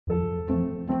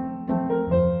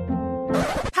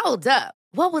Hold up.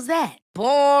 What was that?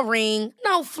 Boring.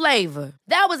 No flavor.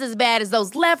 That was as bad as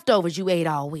those leftovers you ate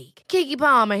all week. Keke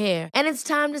Palmer here, and it's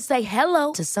time to say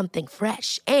hello to something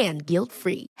fresh and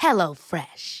guilt-free. Hello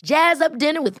Fresh. Jazz up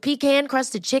dinner with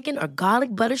pecan-crusted chicken or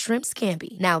garlic butter shrimp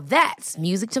scampi. Now that's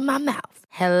music to my mouth.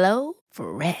 Hello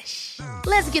Fresh.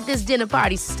 Let's get this dinner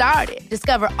party started.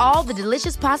 Discover all the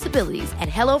delicious possibilities at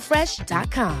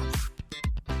hellofresh.com.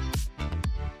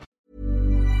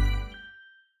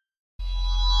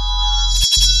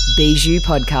 Bijou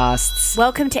Podcasts.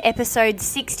 Welcome to episode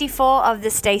 64 of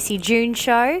The Stacey June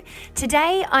Show.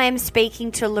 Today I am speaking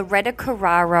to Loretta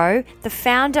Carraro, the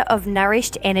founder of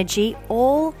Nourished Energy,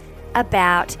 all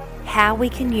about how we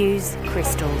can use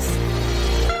crystals.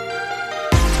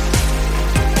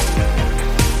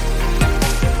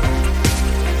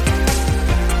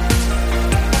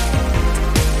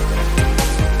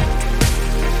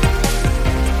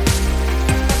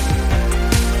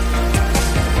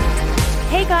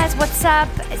 Hey guys, what's up?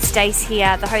 It's Stace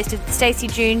here, the host of the Stacey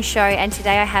June Show, and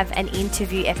today I have an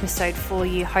interview episode for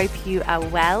you. Hope you are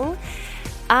well.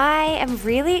 I am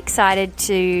really excited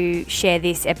to share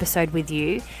this episode with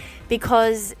you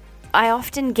because I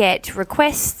often get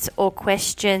requests or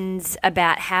questions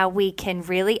about how we can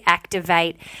really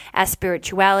activate our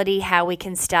spirituality, how we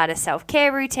can start a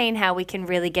self-care routine, how we can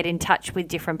really get in touch with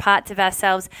different parts of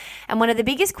ourselves. And one of the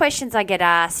biggest questions I get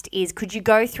asked is, could you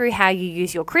go through how you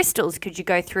use your crystals? Could you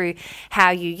go through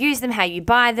how you use them, how you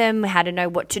buy them, how to know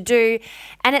what to do?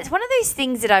 And it's one of those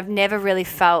things that I've never really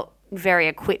felt very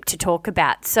equipped to talk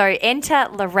about. So enter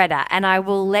Loretta, and I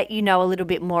will let you know a little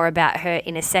bit more about her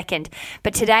in a second.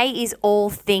 But today is all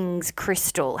things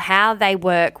crystal, how they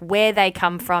work, where they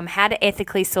come from, how to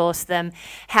ethically source them,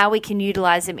 how we can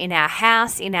utilize them in our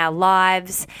house, in our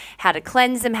lives, how to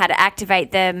cleanse them, how to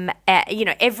activate them,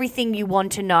 everything you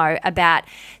want to know about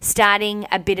starting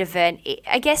a bit of an,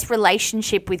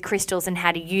 relationship with crystals and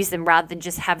how to use them rather than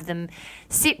just have them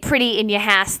sit pretty in your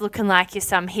house looking like you're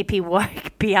some hippie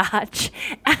woke biatch.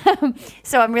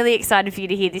 So I'm really excited for you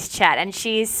to hear this chat, and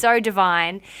she is so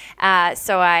divine.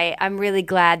 So I'm really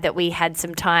glad that we had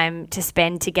some time to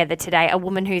spend together today. A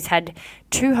woman who's had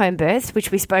 2 home births,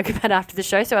 which we spoke about after the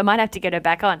show, so I might have to get her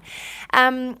back on.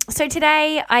 So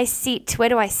today where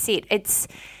do I sit? It's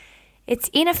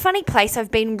in a funny place.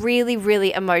 I've been really,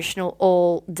 really emotional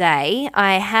all day.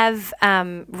 I have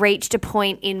reached a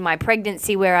point in my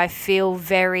pregnancy where I feel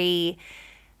very,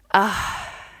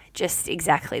 just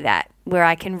exactly that, where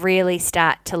I can really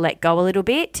start to let go a little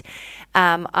bit.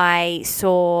 I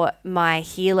saw my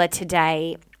healer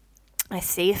today. I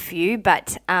see a few,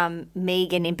 but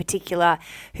Megan in particular,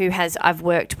 who I've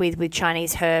worked with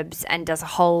Chinese herbs and does a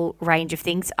whole range of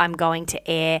things. I'm going to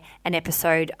air an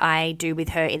episode I do with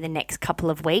her in the next couple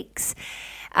of weeks.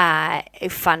 A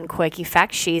fun, quirky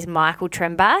fact, she's Michael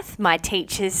Trembath, my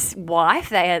teacher's wife.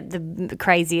 They are the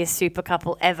craziest super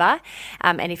couple ever.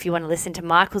 And if you want to listen to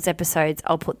Michael's episodes,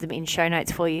 I'll put them in show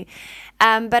notes for you.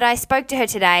 But I spoke to her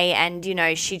today and,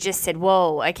 she just said,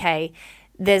 whoa, okay,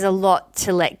 there's a lot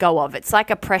to let go of. It's like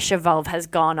a pressure valve has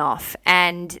gone off.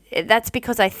 And that's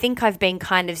because I think I've been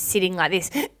kind of sitting like this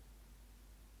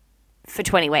for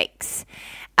 20 weeks.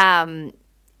 And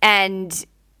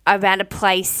I'm at a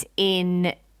place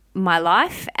in my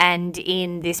life and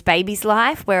in this baby's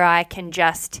life where I can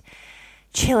just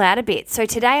chill out a bit. So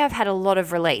today I've had a lot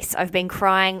of release. I've been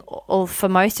crying all for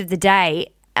most of the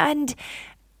day, and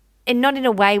not in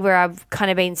a way where I've kind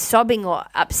of been sobbing or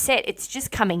upset. It's just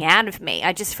coming out of me.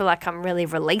 I just feel like I'm really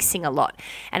releasing a lot.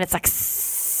 And it's like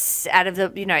out of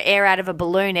the, air out of a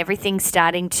balloon. Everything's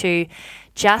starting to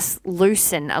just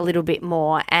loosen a little bit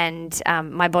more, and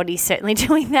my body's certainly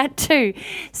doing that too.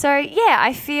 So yeah,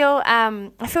 I feel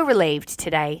relieved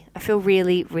today. I feel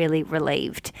really, really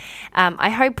relieved. I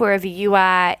hope wherever you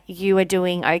are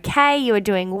doing okay. You are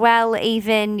doing well.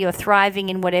 Even you're thriving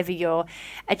in whatever you're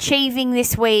achieving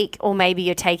this week, or maybe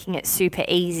you're taking it super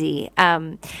easy.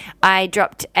 I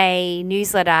dropped a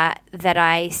newsletter that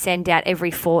I send out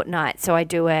every fortnight. So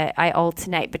I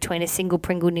alternate between a Single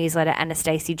Pringle newsletter and a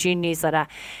Stacey June newsletter.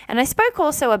 And I spoke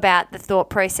also about the thought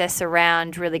process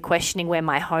around really questioning where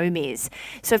my home is.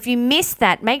 So if you missed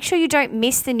that, make sure you don't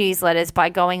miss the newsletters by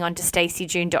going on to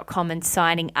staceyjune.com and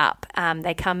signing up.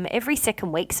 They come every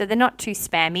second week, so they're not too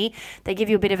spammy. They give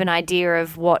you a bit of an idea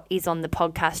of what is on the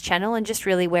podcast channel and just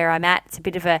really where I'm at. It's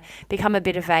become a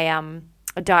bit of a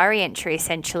diary entry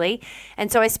essentially.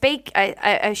 And so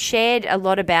I shared a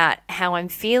lot about how I'm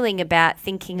feeling about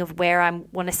thinking of where I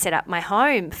want to set up my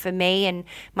home for me and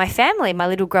my family, my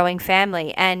little growing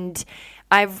family. And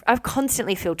I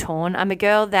constantly feel torn. I'm a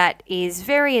girl that is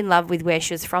very in love with where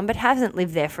she was from, but hasn't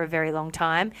lived there for a very long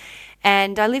time.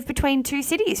 And I live between two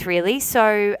cities, really.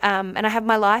 So, and I have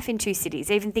my life in two cities.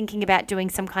 Even thinking about doing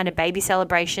some kind of baby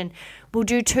celebration, we'll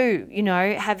do two,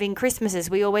 having Christmases,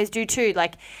 we always do two.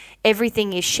 Like,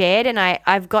 everything is shared, and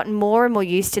I've gotten more and more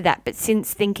used to that. But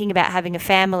since thinking about having a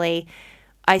family,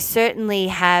 I certainly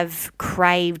have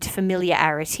craved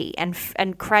familiarity and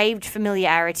craved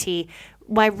familiarity.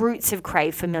 My roots have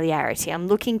craved familiarity. I'm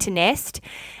looking to nest.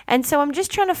 And so I'm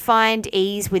just trying to find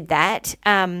ease with that.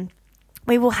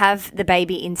 We will have the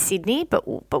baby in Sydney, but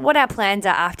what our plans are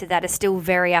after that are still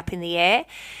very up in the air.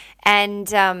 And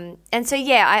so,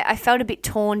 yeah, I felt a bit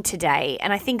torn today.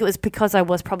 And I think it was because I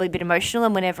was probably a bit emotional.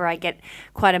 And whenever I get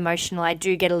quite emotional, I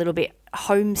do get a little bit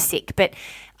homesick. But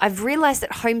I've realised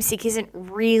that homesick isn't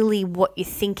really what you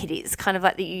think it is. Kind of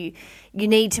like that you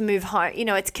need to move home.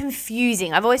 It's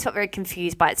confusing. I've always felt very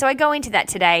confused by it. So I go into that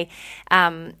today,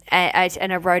 and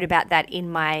I wrote about that in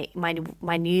my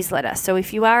newsletter. So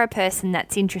if you are a person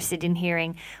that's interested in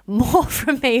hearing more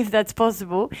from me, if that's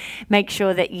possible, make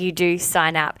sure that you do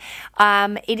sign up.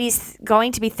 It is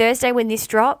going to be Thursday when this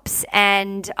drops,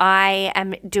 and I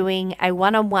am doing a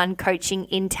one-on-one coaching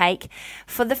intake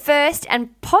for the first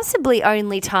and possibly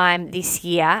only time this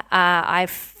year. I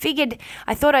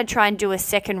thought I'd try and do a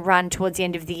second run towards the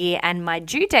end of the year, and my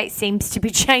due date seems to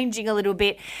be changing a little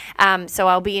bit. So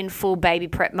I'll be in full baby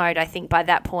prep mode, I think, by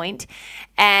that point.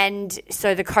 And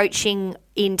so the coaching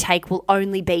intake will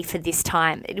only be for this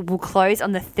time. It will close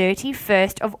on the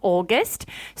 31st of August.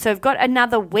 So I've got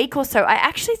another week or so. I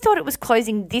actually thought it was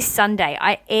closing this Sunday.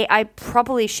 I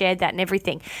probably shared that and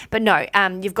everything. But no,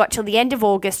 you've got till the end of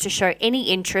August to show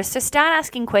any interest. So start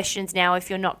asking questions now if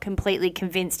you're not completely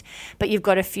convinced, but you've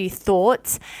got a few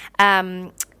thoughts.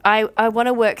 I want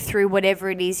to work through whatever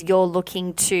it is you're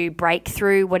looking to break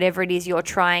through, whatever it is you're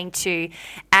trying to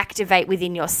activate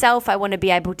within yourself. I want to be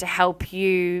able to help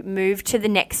you move to the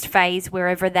next phase,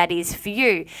 wherever that is for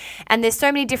you. And there's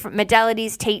so many different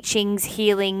modalities, teachings,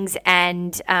 healings,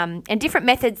 and different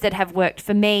methods that have worked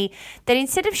for me, that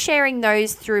instead of sharing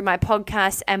those through my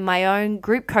podcast and my own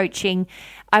group coaching,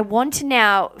 I want to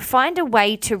now find a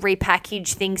way to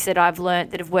repackage things that I've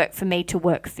learned that have worked for me to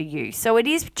work for you. So it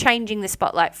is changing the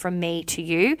spotlight from me to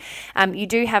you. You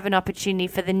do have an opportunity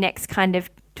for the next kind of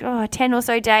 10 or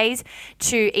so days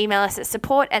to email us at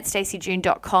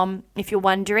support@staceyjune.com if you're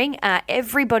wondering.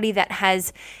 Everybody that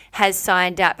has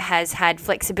signed up has had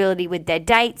flexibility with their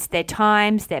dates, their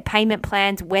times, their payment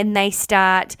plans, when they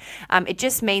start. It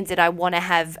just means that I want to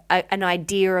have an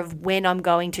idea of when I'm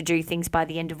going to do things by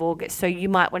the end of August. So you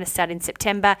might want to start in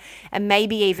September, and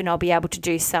maybe even I'll be able to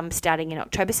do some starting in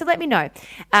October. So let me know.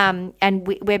 And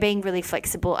we're being really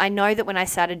flexible. I know that when I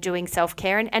started doing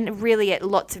self-care, and really at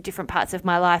lots of different parts of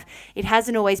my life, it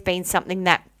hasn't always been something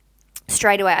that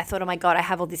straight away I thought, oh my God, I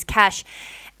have all this cash.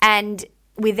 And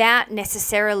without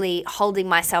necessarily holding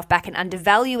myself back and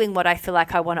undervaluing what I feel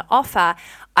like I want to offer,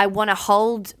 I want to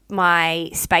hold my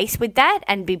space with that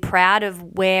and be proud of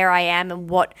where I am and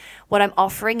what I'm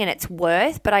offering and its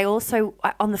worth. But I also,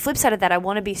 on the flip side of that, I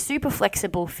want to be super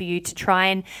flexible for you to try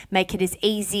and make it as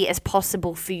easy as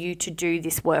possible for you to do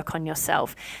this work on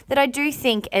yourself, that I do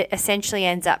think it essentially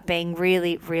ends up being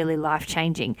really, really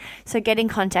life-changing. So get in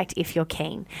contact if you're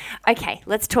keen. Okay,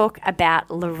 let's talk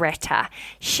about Loretta.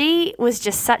 She was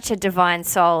just such a divine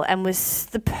soul and was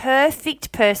the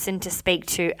perfect person to speak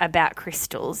to about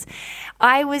crystals.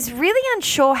 I was really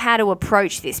unsure how to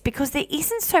approach this because there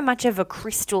isn't so much of a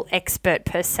crystal expert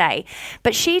per se,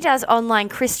 but she does online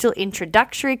crystal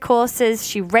introductory courses.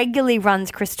 She regularly runs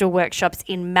crystal workshops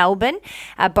in Melbourne,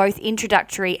 both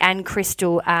introductory and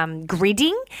crystal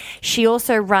gridding. She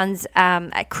also runs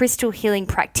a crystal healing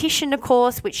practitioner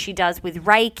course, which she does with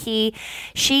Reiki.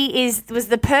 She was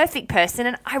the perfect person,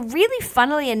 and I really,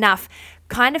 funnily enough,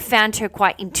 kind of found her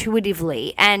quite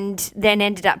intuitively, and then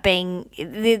ended up being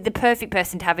the perfect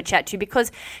person to have a chat to,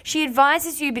 because she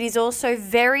advises you but is also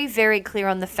very, very clear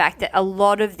on the fact that a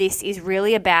lot of this is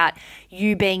really about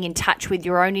you being in touch with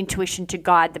your own intuition to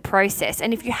guide the process.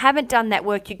 And if you haven't done that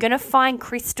work, you're going to find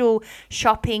crystal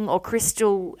shopping or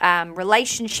crystal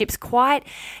relationships quite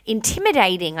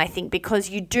intimidating, I think, because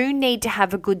you do need to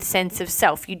have a good sense of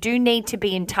self. You do need to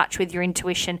be in touch with your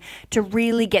intuition to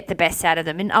really get the best out of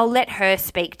them. And I'll let her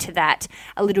speak to that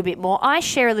a little bit more. I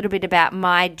share a little bit about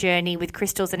my journey with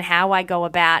crystals and how I go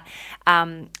about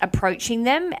approaching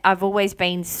them. I've always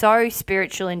been so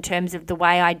spiritual in terms of the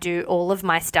way I do all of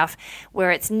my stuff,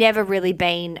 where it's never really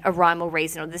been a rhyme or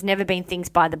reason, or there's never been things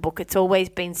by the book. It's always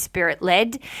been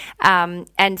spirit-led.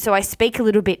 And so I speak a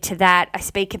little bit to that. I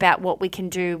speak about what we can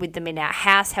do with them in our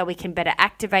house, how we can better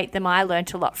activate them. I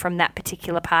learnt a lot from that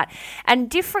particular part. And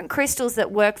different crystals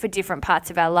that work for different parts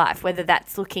of our life, whether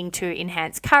that's looking to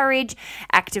enhance courage,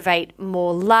 activate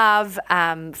more love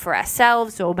for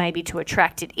ourselves, or maybe to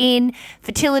attract it in,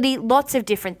 fertility, lots of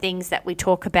different things that we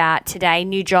talk about today,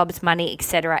 new jobs, money,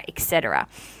 etc., etc.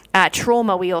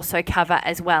 Trauma we also cover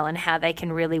as well, and how they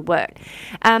can really work.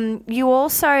 You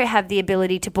also have the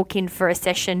ability to book in for a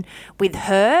session with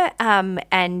her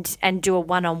and do a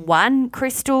one-on-one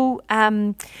crystal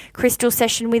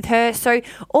session with her. So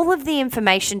all of the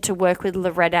information to work with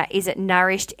Loretta is at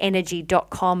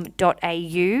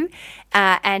nourishedenergy.com.au.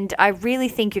 And I really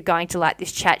think you're going to like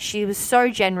this chat. She was so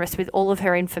generous with all of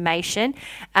her information.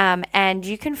 And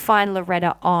you can find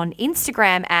Loretta on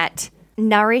Instagram at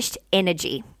Nourished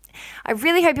Energy. I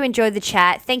really hope you enjoyed the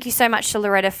chat. Thank you so much to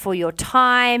Loretta for your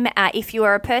time. If you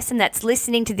are a person that's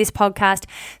listening to this podcast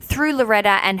through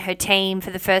Loretta and her team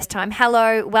for the first time,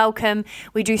 hello, welcome.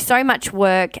 We do so much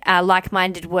work,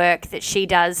 like-minded work that she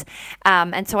does.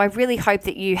 And so I really hope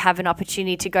that you have an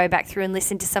opportunity to go back through and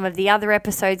listen to some of the other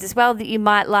episodes as well that you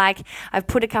might like. I've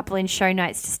put a couple in show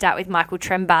notes to start with Michael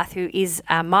Trembath, who is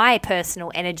my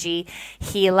personal energy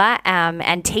healer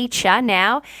and teacher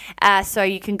now. So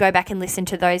you can go back and listen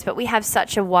to those. But we have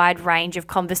such a wide range of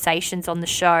conversations on the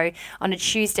show. On a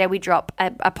Tuesday, we drop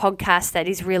a podcast that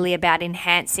is really about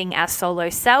enhancing our solo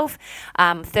self.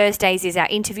 Thursdays is our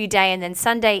interview day, and then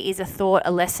Sunday is a thought,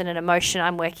 a lesson, an emotion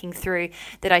I'm working through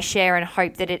that I share, and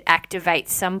hope that it activates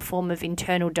some form of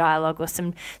internal dialogue or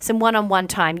some one-on-one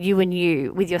time, you and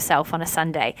you, with yourself on a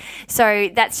Sunday. So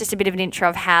that's just a bit of an intro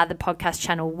of how the podcast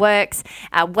channel works.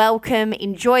 Welcome,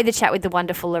 enjoy the chat with the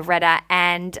wonderful Loretta,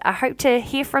 and I hope to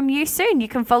hear from you soon. You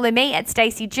can follow me at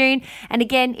Stacey June. And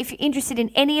again, if you're interested in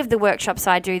any of the workshops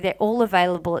I do, they're all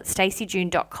available at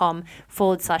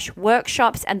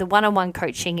staceyjune.com/workshops, and the one-on-one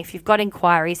coaching. If you've got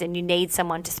inquiries and you need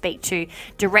someone to speak to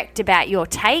direct about your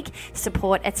take,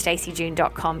 support at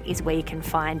staceyjune.com is where you can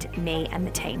find me and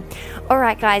the team. All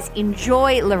right, guys,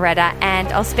 enjoy Loretta, and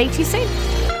I'll speak to you soon.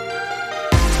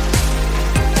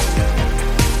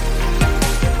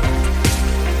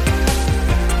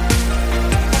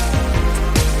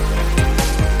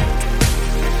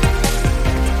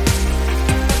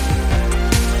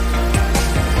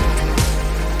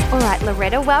 All right,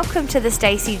 Loretta, welcome to the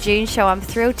Stacey June Show. I'm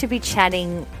thrilled to be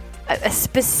chatting a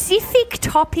specific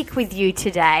topic with you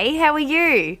today. How are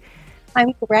you?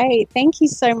 I'm great. Thank you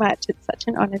so much. It's such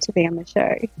an honour to be on the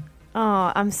show.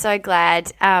 Oh, I'm so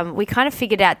glad. We kind of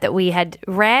figured out that we had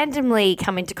randomly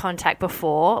come into contact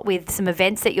before with some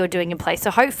events that you're doing in place.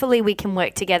 So hopefully we can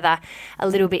work together a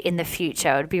little bit in the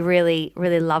future. It would be really,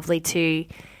 really lovely to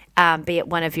be at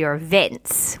one of your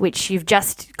events, which you've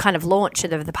just kind of launched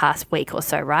over the past week or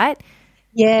so, right?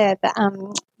 Yeah,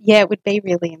 it would be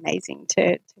really amazing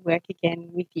to work again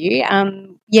with you.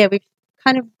 We've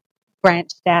kind of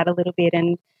branched out a little bit,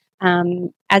 and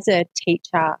as a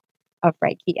teacher of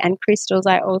Reiki and crystals,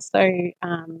 I also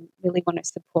really want to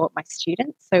support my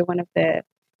students. So one of the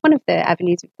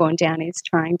avenues we've gone down is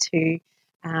trying to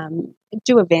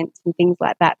do events and things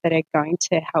like that are going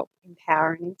to help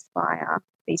empower and inspire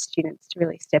these students to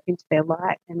really step into their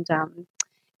light and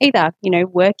either,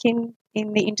 work in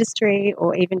the industry,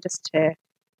 or even just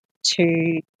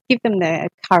to give them the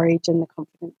courage and the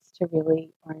confidence to really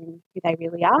own who they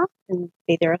really are and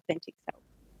be their authentic self.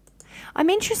 I'm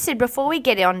interested, before we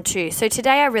get on to, so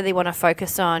today I really want to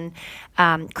focus on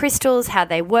crystals, how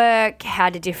they work, how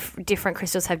do different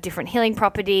crystals have different healing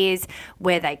properties,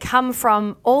 where they come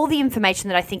from, all the information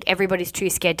that I think everybody's too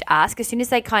scared to ask. As soon as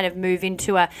they kind of move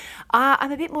into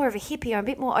I'm a bit more of a hippie, I'm a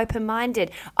bit more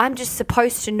open-minded, I'm just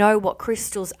supposed to know what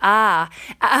crystals are,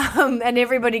 and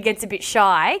everybody gets a bit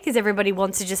shy because everybody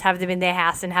wants to just have them in their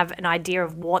house and have an idea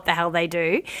of what the hell they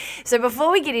do. So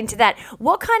before we get into that,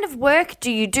 what kind of work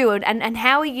do you do? And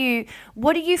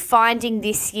what are you finding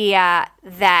this year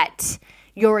that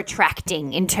you're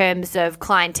attracting in terms of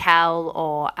clientele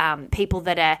or people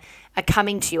that are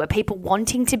coming to you? Are people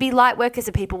wanting to be light workers?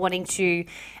 Are people wanting to,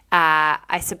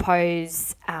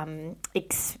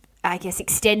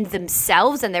 extend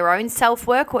themselves and their own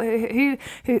self-work?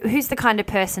 Who's the kind of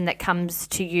person that comes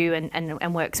to you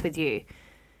and works with you?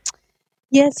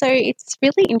 Yeah, so it's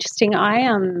really interesting. I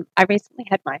recently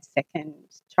had my second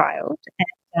child, and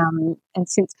and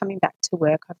since coming back to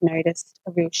work, I've noticed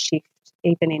a real shift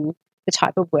even in the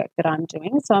type of work that I'm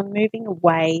doing. So I'm moving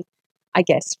away, I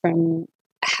guess, from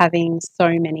having so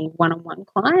many one-on-one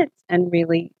clients and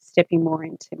really stepping more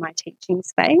into my teaching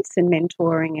space and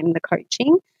mentoring and the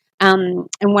coaching. And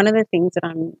one of the things that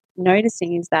I'm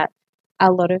noticing is that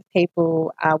a lot of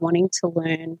people are wanting to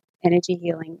learn energy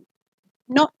healing,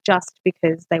 not just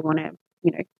because they want to,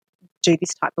 do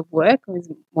this type of work or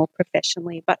more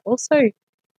professionally, but also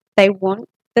they want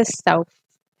the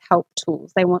self-help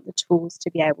tools. They want the tools to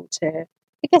be able to,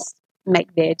 I guess,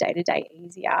 make their day-to-day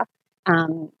easier,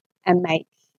 and make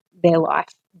their life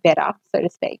better, so to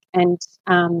speak. And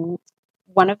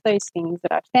one of those things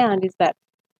that I've found is that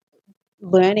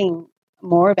learning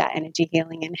more about energy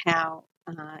healing and how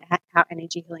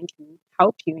energy healing can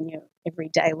help you in your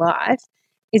everyday life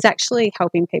is actually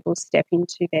helping people step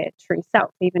into their true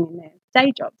self, even in their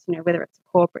day jobs, whether it's a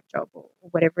corporate job or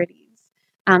whatever it is.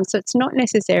 So it's not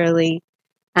necessarily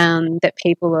that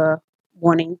people are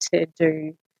wanting to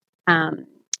do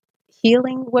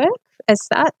healing work as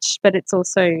such, but it's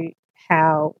also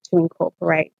how to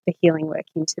incorporate the healing work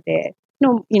into their,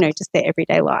 just their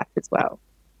everyday life as well.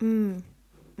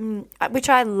 Which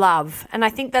I love. And I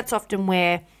think that's often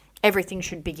where everything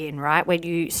should begin, right? When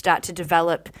you start to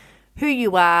develop who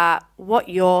you are, what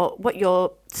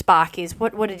your spark is,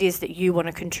 what it is that you want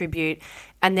to contribute,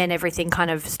 and then everything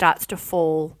kind of starts to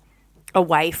fall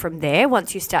away from there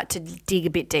once you start to dig a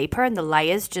bit deeper and the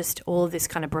layers, just all of this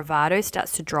kind of bravado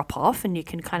starts to drop off and you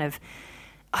can kind of,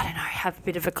 have a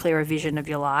bit of a clearer vision of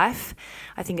your life.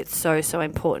 I think it's so, so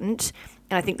important.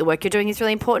 And I think the work you're doing is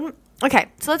really important. Okay,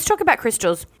 so let's talk about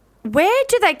crystals. Where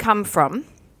do they come from,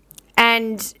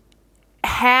 and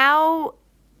how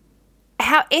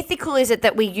ethical is it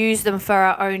that we use them for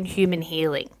our own human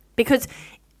healing? Because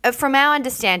from our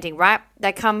understanding, right,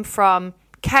 they come from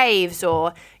caves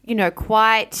or,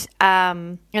 quite,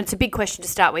 and it's a big question to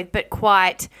start with, but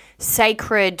quite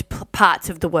sacred parts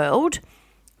of the world.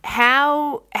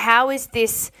 How is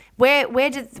this? Where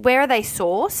are they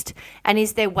sourced, and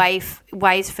is there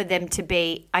ways for them to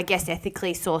be, I guess,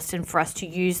 ethically sourced and for us to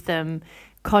use them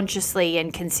consciously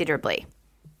and considerably?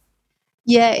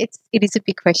 Yeah, it is a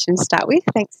big question to start with.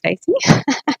 Thanks, Stacey.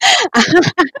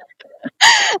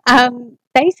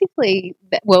 Basically,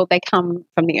 they come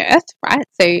from the earth, right?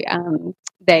 So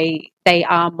they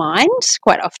are mined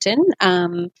quite often,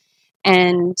 and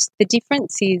the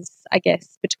difference is, I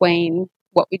guess, between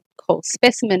what we call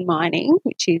specimen mining,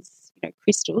 which is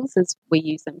crystals as we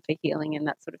use them for healing and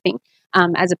that sort of thing,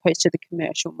 as opposed to the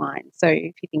commercial mine. So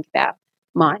if you think about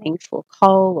mining for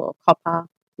coal or copper,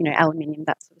 aluminium,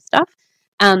 that sort of stuff.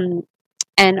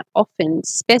 And often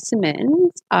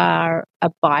specimens are a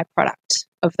byproduct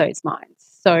of those mines.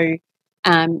 So,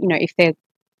 if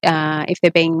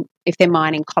they're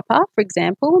mining copper, for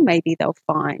example, maybe they'll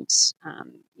find,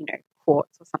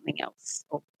 quartz or something else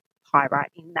or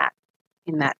pyrite in that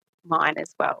mine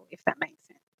as well, if that makes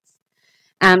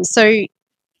sense. So,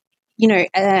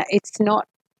 it's not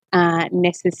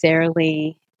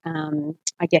necessarily,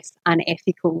 I guess,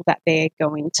 unethical that they're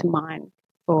going to mine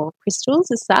for crystals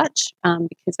as such,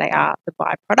 because they are the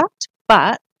byproduct.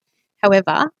 But,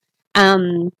 however,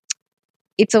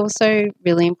 it's also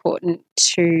really important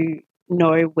to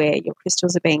know where your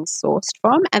crystals are being sourced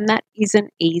from, and that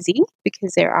isn't easy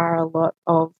because there are a lot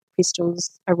of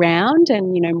crystals around,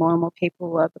 and more and more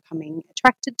people are becoming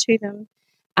attracted to them,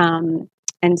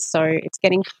 and so it's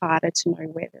getting harder to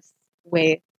know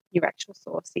where your actual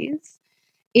source is.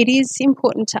 It is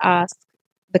important to ask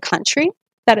the country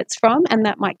that it's from, and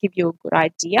that might give you a good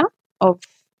idea of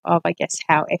I guess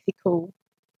how ethical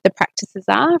the practices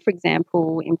are. For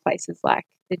example, in places like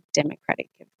the Democratic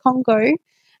of Congo,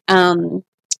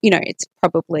 it's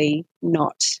probably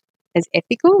not as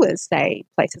ethical as, say,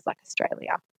 places like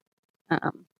Australia,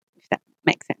 if that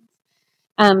makes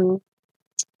sense.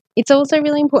 It's also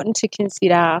really important to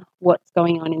consider what's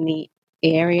going on in the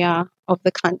area of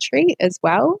the country as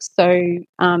well. So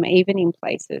even in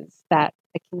places that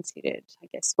are considered, I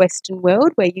guess, Western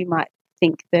world, where you might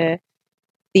think the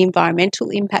environmental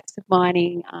impacts of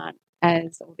mining aren't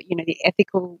or the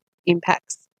ethical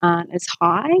impacts aren't as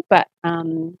high, but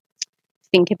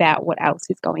think about what else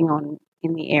is going on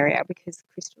in the area, because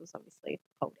crystals obviously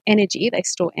hold energy, they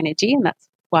store energy, and that's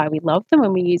why we love them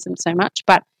and we use them so much.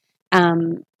 But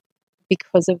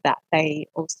because of that, they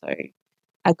also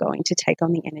are going to take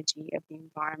on the energy of the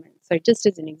environment. So just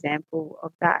as an example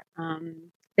of that,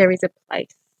 there is a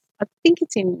place, I think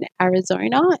it's in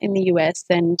Arizona in the US,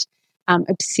 and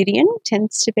obsidian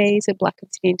tends to be, so black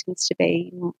obsidian tends to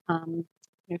be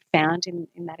found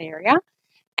in that area.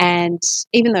 And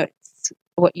even though it's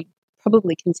what you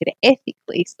probably consider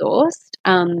ethically sourced.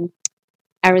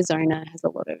 Arizona has a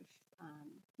lot of,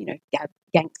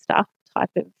 gangster type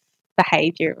of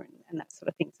behaviour and that sort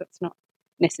of thing. So it's not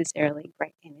necessarily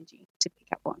great energy to pick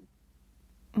up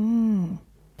on.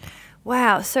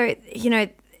 Wow. So,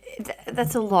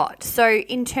 that's a lot. So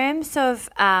in terms of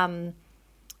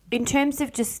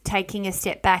just taking a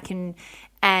step back and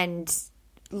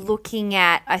looking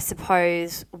at, I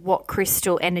suppose, what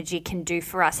crystal energy can do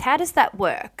for us, how does that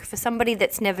work for somebody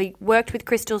that's never worked with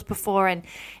crystals before and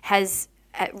has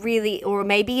really, or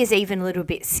maybe is even a little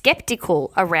bit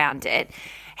skeptical around it?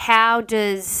 How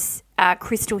does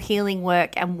crystal healing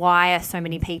work, and why are so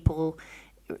many people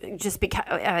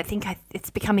I think it's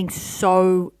becoming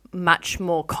so much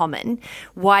more common?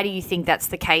 Why do you think that's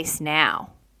the case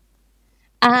now?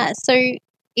 So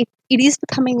it is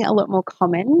becoming a lot more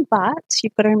common, but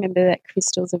you've got to remember that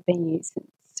crystals have been used since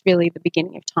really the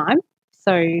beginning of time.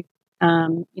 So,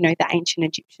 the ancient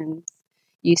Egyptians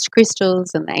used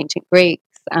crystals, and the ancient Greeks.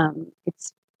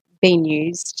 It's been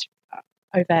used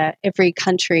over every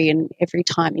country and every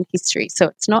time in history. So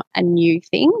it's not a new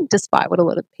thing, despite what a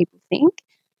lot of people think.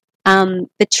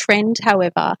 The trend,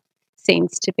 however,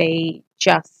 seems to be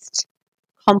just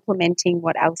complementing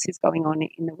what else is going on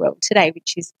in the world today,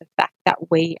 which is the fact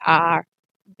that we are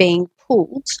being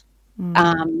pulled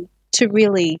to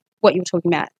really, what you were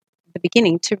talking about at the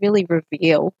beginning, to really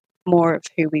reveal more of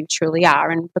who we truly are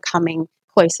and becoming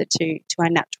closer to our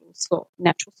natural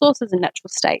sources and natural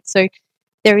state. So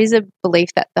there is a belief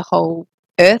that the whole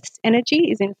Earth's energy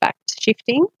is in fact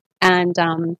shifting, and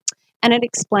it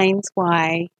explains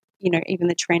why, even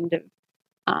the trend of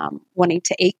wanting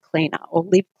to eat cleaner or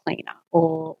live cleaner,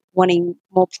 or wanting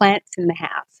more plants in the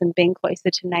house and being closer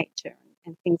to nature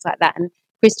and things like that. And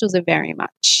crystals are very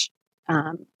much,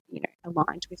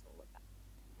 aligned with all of that.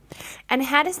 And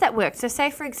how does that work? So say,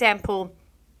 for example,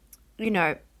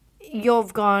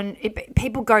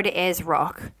 people go to Ayers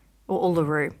Rock or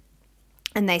Uluru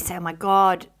and they say, oh my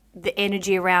God, the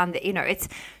energy around it's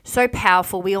so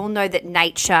powerful. We all know that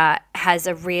nature has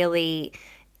a really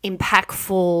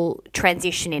impactful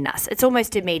transition in us. It's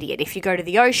almost immediate. If you go to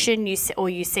the ocean, you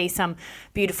see some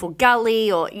beautiful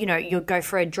gully, or you go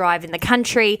for a drive in the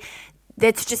country,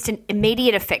 that's just an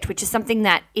immediate effect, which is something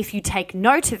that if you take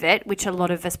note of it, which a lot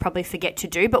of us probably forget to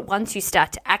do, but once you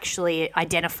start to actually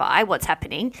identify what's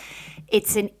happening,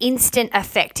 it's an instant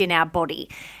effect in our body.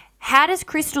 How does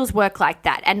crystals work like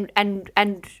that?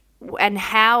 And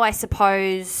how, I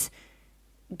suppose,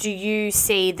 do you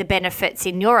see the benefits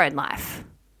in your own life?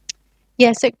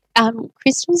 Yeah, so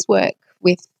crystals work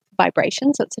with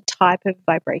vibrations. So it's a type of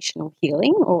vibrational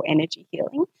healing or energy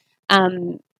healing.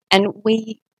 And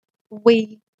we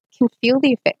can feel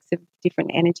the effects of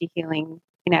different energy healing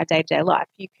in our day-to-day life.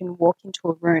 You can walk into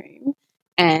a room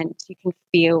and you can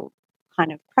feel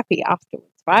kind of crappy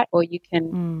afterwards, right? Or you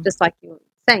can, just like you were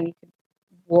saying, you can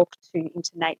walk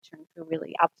into nature and feel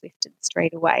really uplifted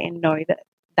straight away and know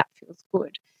that feels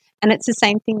good. And it's the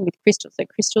same thing with crystals. So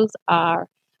crystals are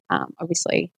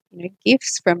obviously,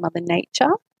 gifts from Mother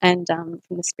Nature and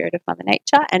from the spirit of Mother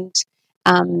Nature. And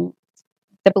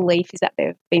the belief is that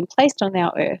they've been placed on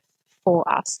our earth for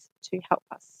us to help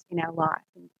us in our life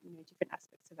and different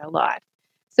aspects of our life.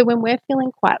 So when we're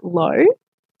feeling quite low,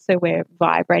 so we're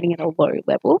vibrating at a low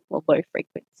level or low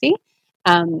frequency,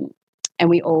 and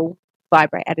we all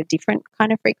vibrate at a different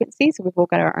kind of frequency, so we've all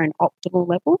got our own optimal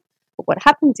level. But what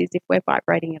happens is if we're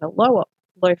vibrating at a low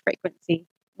frequency,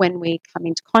 when we come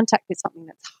into contact with something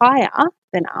that's higher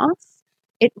than us,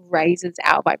 it raises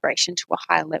our vibration to a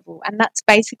higher level. And that's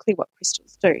basically what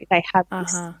crystals do. They have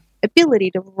this ability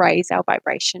to raise our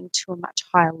vibration to a much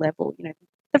higher level,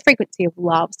 the frequency of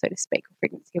love, so to speak, or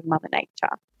frequency of Mother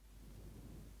Nature.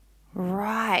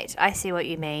 Right. I see what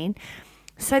you mean.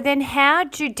 So then how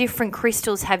do different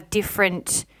crystals have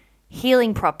different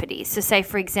healing properties? So say,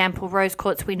 for example, rose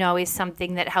quartz we know is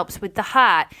something that helps with the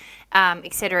heart,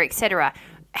 et cetera, et cetera.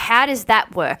 How does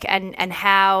that work, and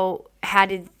how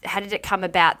did it come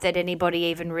about that anybody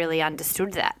even really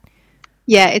understood that?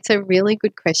 Yeah, it's a really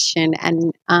good question,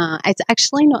 and it's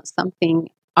actually not something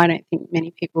I don't think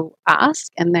many people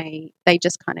ask, and they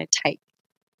just kind of take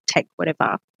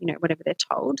whatever they're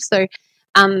told. So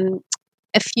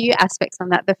a few aspects on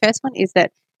that. The first one is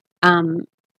that from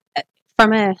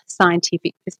a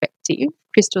scientific perspective,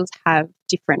 crystals have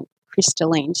different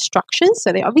crystalline structures.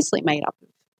 So they're obviously made up of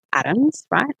atoms,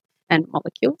 right, and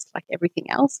molecules like everything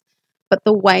else. But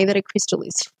the way that a crystal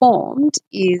is formed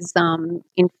is,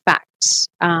 in fact,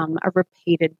 a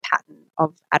repeated pattern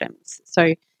of atoms.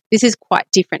 So this is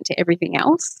quite different to everything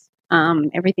else.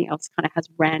 Everything else kind of has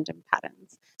random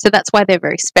patterns. So that's why they're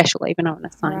very special, even on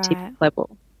a scientific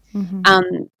level.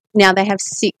 Now they have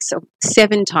 6 or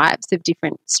 7 types of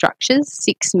different structures,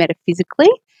 6 metaphysically,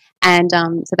 and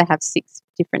so they have 6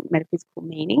 different metaphysical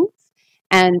meanings,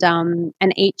 and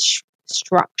each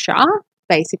structure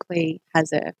basically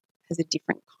has a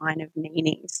different kind of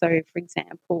meaning. So, for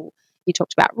example, you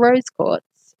talked about rose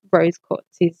quartz. Rose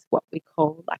quartz is what we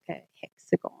call like a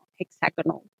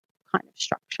hexagonal kind of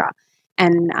structure,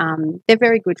 and they're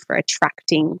very good for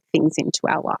attracting things into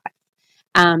our life.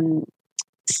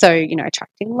 So,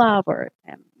 attracting love or,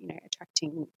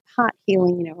 attracting heart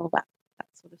healing, all that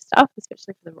sort of stuff,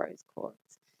 especially for the rose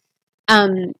quartz.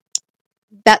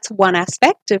 That's one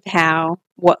aspect of how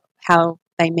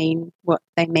they mean what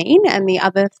they mean, and the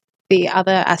other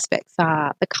aspects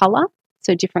are the color.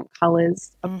 So different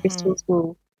colors of crystals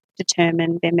will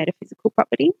determine their metaphysical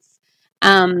properties.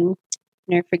 For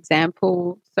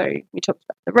example, so we talked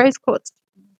about the rose quartz,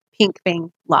 pink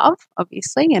being love,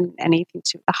 obviously, and anything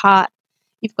to the heart.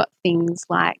 You've got things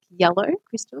like yellow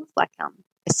crystals, like a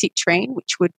citrine,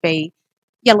 which would be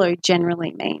yellow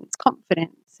generally means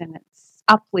confidence and it's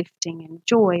uplifting and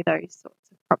joy, those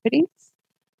sorts of properties.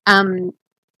 And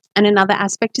another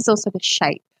aspect is also the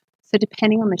shape. So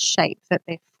depending on the shape that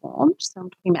they're formed, so I'm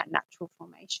talking about natural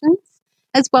formations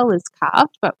as well as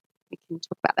carved, but we can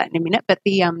talk about that in a minute. But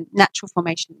the natural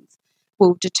formations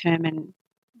will determine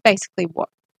basically what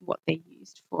they're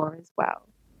used for as well.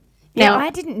 Yeah, Now, I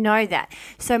didn't know that.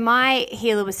 So my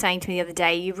healer was saying to me the other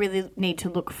day, you really need to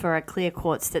look for a clear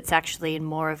quartz that's actually in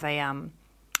more of a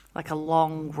like a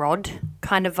long rod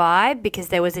kind of vibe, because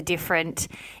there was a different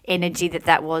energy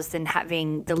that was than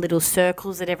having the little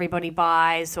circles that everybody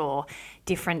buys or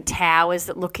different towers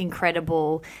that look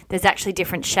incredible. There's actually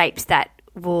different shapes that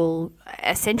will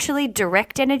essentially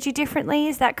direct energy differently.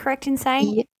 Is that correct in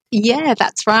saying? Yeah,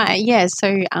 that's right. Yeah,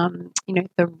 so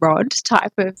the rod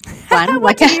type of one.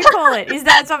 What do you call it?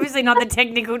 That's obviously not the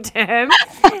technical term.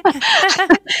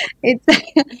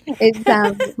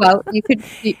 It's well,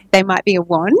 they might be a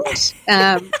wand,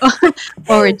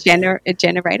 or a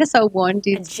generator. So a wand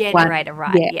is a generator,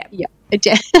 one, right?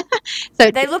 Yeah.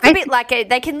 So they look a bit like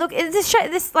they can look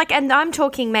this like, and I'm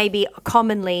talking maybe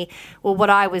commonly, or what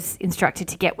I was instructed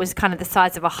to get was kind of the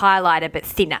size of a highlighter but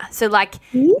thinner. So like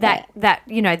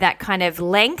that kind of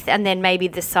length, and then maybe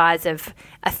the size of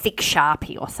a thick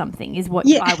Sharpie or something is what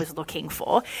I was looking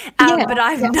for. But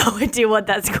I have no idea what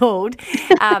that's called.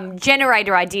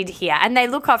 Generator I did hear, and they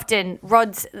look often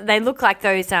rods. They look like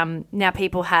those. Now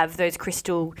people have those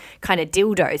crystal kind of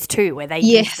dildos too, where they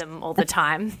use them all the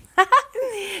time.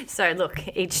 So look,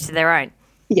 each to their own.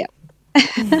 Yeah.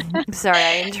 Sorry,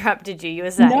 I interrupted you. You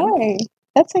were saying? No,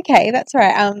 that's okay. That's all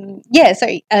right. So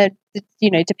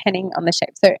depending on the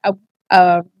shape. So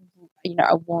a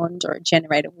wand or a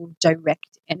generator will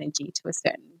direct energy to a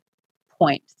certain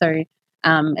point. So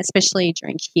especially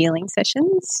during healing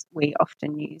sessions, we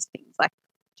often use things like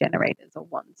generators or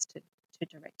wands to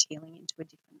direct healing into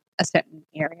a certain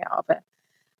area of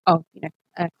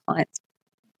a client's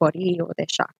body or their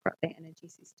chakra, their energy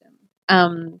system.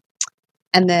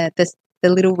 And the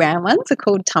little round ones are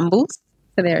called tumbles.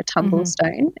 So they're a tumble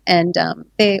stone, and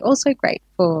they're also great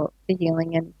for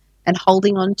healing and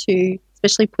holding on to,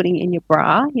 especially putting in your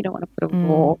bra. You don't want to put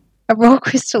a raw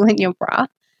crystal in your bra,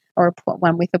 or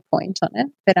one with a point on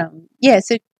it. But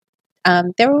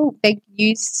they're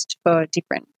used for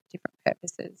different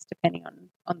purposes depending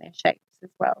on their shapes as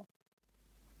well.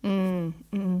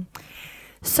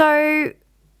 So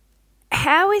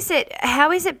how is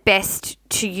it best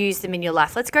to use them in your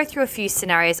life? Let's go through a few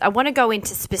scenarios. I want to go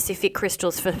into specific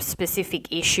crystals for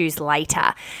specific issues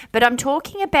later, but I'm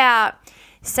talking about,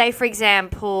 say, for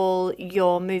example,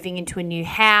 you're moving into a new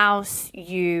house,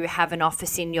 you have an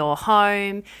office in your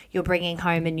home, you're bringing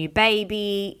home a new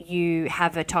baby, you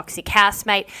have a toxic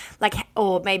housemate,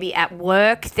 or maybe at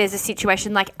work there's a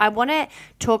situation. I want to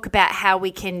talk about how we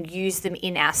can use them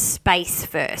in our space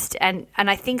first. And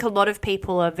I think a lot of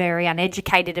people are very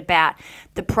uneducated about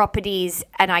the properties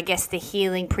and I guess the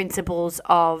healing principles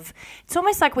of, it's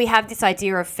almost like we have this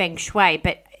idea of feng shui,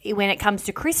 but when it comes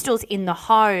to crystals in the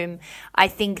home, I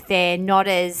think they're not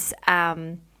as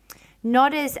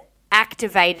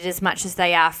activated as much as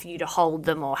they are for you to hold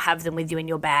them or have them with you in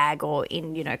your bag or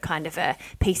in, kind of a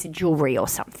piece of jewelry or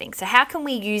something. So how can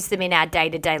we use them in our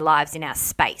day-to-day lives, in our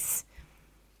space?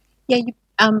 Yeah, you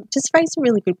just raised a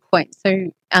really good point.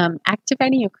 So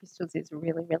activating your crystals is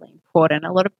really, really important.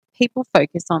 A lot of people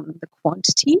focus on the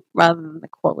quantity rather than the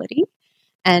quality.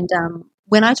 And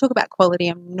when I talk about quality,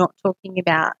 I'm not talking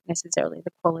about necessarily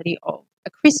the quality of a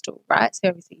crystal, right? So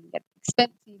obviously you can get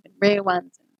expensive and rare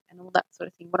ones and all that sort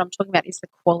of thing. What I'm talking about is the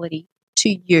quality to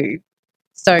you.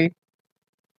 So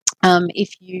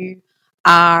if you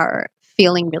are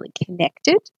feeling really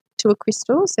connected to a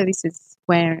crystal. So this is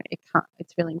where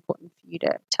it's really important for you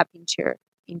to tap into your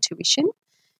intuition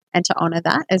and to honor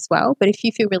that as well. But if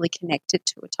you feel really connected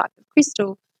to a type of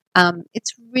crystal,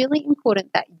 it's really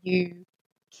important that you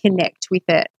connect with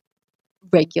it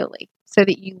regularly so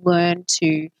that you learn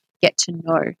to get to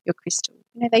know your crystal.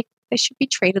 They should be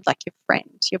treated like your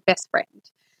friend, your best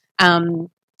friend.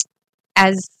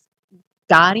 As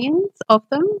guardians of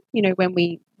them, when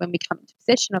we come into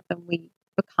possession of them, we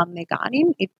become their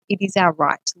guardian. It is our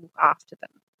right to look after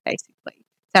them, basically.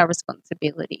 It's our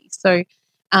responsibility. So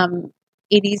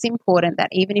it is important that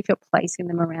even if you're placing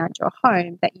them around your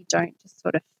home, that you don't just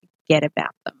sort of forget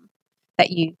about them, that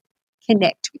you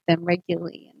connect with them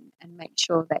regularly and make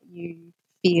sure that you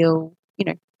feel,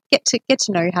 get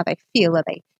to know how they feel. Are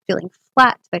they feeling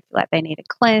flat? Do they feel like they need a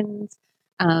cleanse?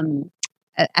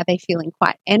 Are they feeling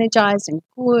quite energized and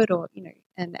good, or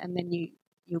and then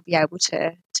you'll be able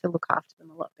to look after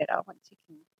them a lot better once you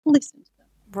can listen to them.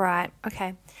 Right.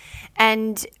 Okay.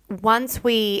 And once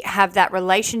we have that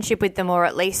relationship with them, or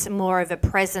at least more of a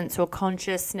presence or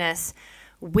consciousness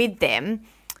with them,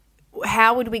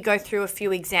 how would we go through a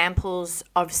few examples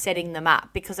of setting them up?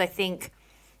 Because I think,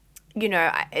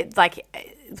 like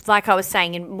I was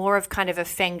saying, in more of kind of a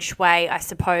feng shui, I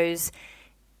suppose,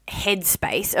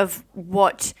 headspace of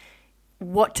what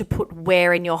to put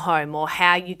where in your home, or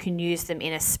how you can use them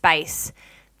in a space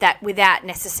that, without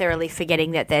necessarily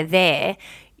forgetting that they're there,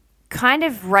 kind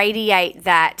of radiate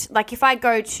that. Like if I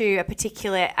go to a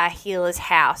particular healer's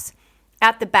house,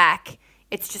 out the back,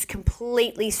 it's just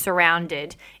completely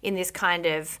surrounded in this kind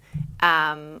of,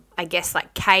 I guess,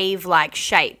 like cave-like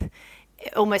shape,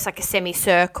 almost like a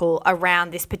semicircle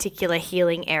around this particular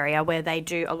healing area where they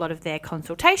do a lot of their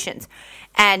consultations.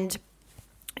 And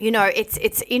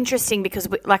it's interesting because,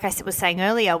 like I was saying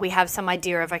earlier, we have some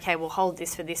idea of, okay, we'll hold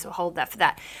this for this or hold that for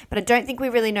that. But I don't think we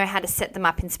really know how to set them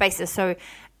up in spaces. So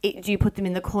do you put them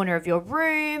in the corner of your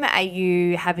room? Are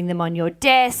you having them on your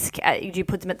desk? Do you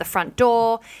put them at the front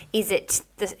door? Is it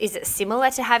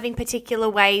similar to having particular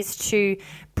ways to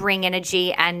bring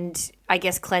energy and, I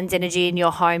guess, cleanse energy in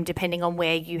your home depending on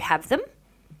where you have them?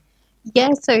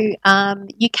 Yeah, so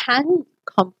you can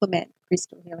complement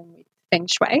crystal healing with feng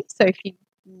shui. So if you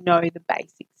know the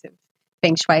basics of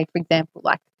feng shui, for example,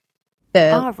 like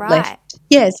the left,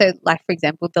 so like for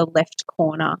example, the left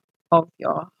corner of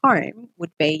your home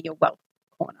would be your wealth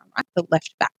corner, right? The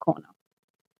left back corner.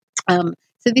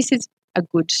 So this is a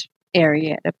good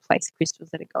area to place crystals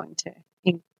that are going to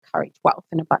encourage wealth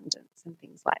and abundance and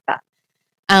things like that.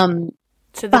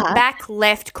 So the back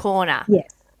left corner. Yes.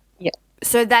 Yeah.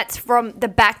 So that's from the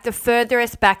back, the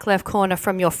furthest back left corner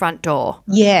from your front door.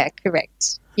 Yeah,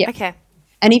 correct. Yeah. Okay.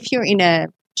 And if you're in a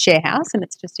share house and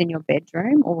it's just in your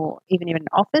bedroom or even in an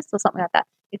office or something like that,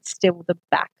 it's still the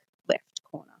back left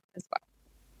corner as well.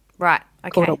 Right.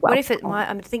 Okay. What if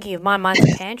I'm thinking of mine's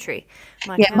a pantry.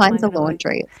 Mine's a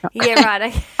laundry. It's not yeah,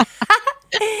 right.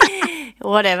 Okay.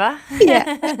 Whatever.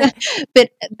 Yeah.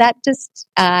 But that just,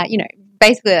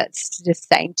 basically that's just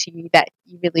saying to you that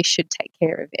you really should take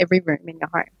care of every room in your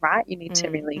home, right? You need to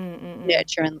really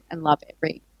nurture and love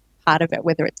every part of it,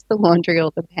 whether it's the laundry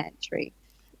or the pantry.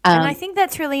 And I think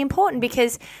that's really important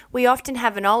because we often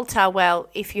have an altar. Well,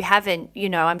 if you haven't,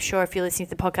 I'm sure if you're listening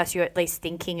to the podcast, you're at least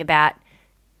thinking about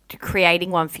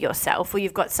creating one for yourself, or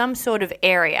you've got some sort of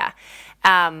area.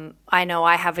 I know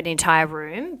I have an entire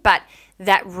room, but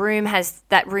that room is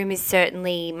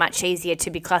certainly much easier to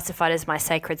be classified as my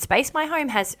sacred space. My home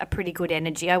has a pretty good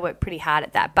energy. I work pretty hard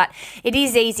at that, but it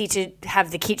is easy to have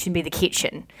the kitchen be the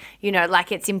kitchen.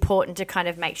 Like it's important to kind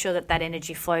of make sure that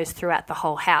energy flows throughout the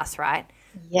whole house, right?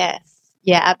 Yes.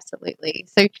 Yeah, absolutely.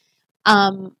 So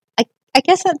I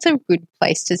guess that's a good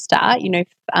place to start,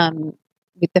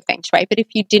 with the feng shui. But if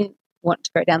you didn't want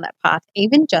to go down that path,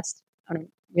 even just on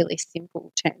really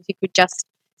simple terms, you could just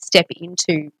step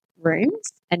into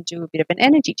rooms and do a bit of an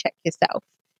energy check yourself.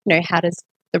 How does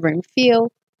the room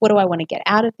feel? What do I want to get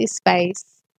out of this space?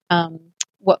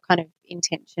 What kind of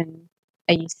intention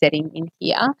are you setting in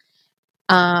here?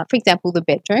 For example, the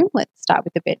bedroom. Let's start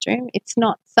with the bedroom. It's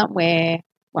not somewhere,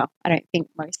 I don't think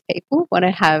most people want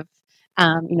to have,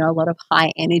 a lot of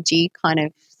high energy kind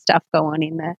of stuff go on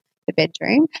in the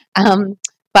bedroom.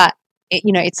 But,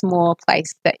 it's more a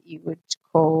place that you would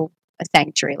call a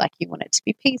sanctuary, like you want it to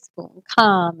be peaceful and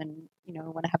calm and,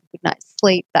 want to have a good night's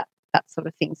sleep, that sort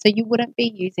of thing. So you wouldn't be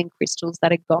using crystals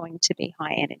that are going to be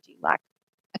high energy, like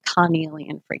a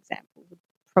carnelian, for example, would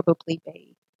probably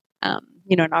be,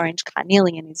 an orange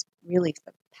carnelian is really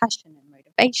for passion and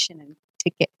motivation and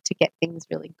to get things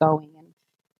really going,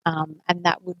 and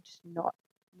that would not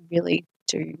really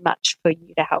do much for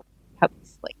you to help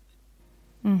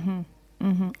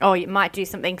Oh, you might do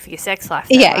something for your sex life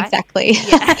though, Yeah, right? exactly.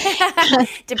 Yeah.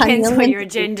 Depends what your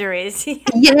agenda is.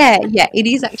 Yeah, it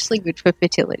is actually good for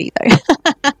fertility though.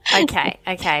 Okay,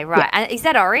 right. Yeah. And is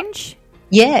that orange?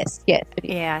 Yes, it is.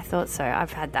 Yeah, I thought so.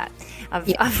 I've had that.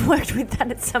 Yeah. I've worked with that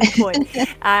at some point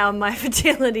on my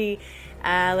fertility,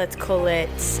 let's call it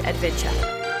adventure.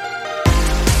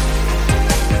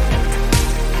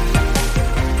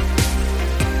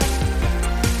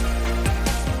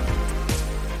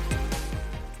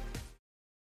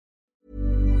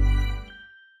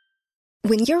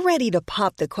 When you're ready to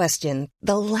pop the question,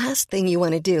 the last thing you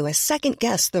want to do is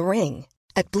second-guess the ring.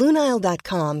 At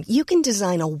BlueNile.com, you can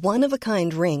design a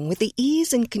one-of-a-kind ring with the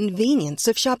ease and convenience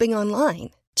of shopping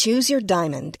online. Choose your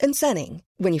diamond and setting.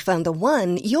 When you find the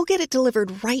one, you'll get it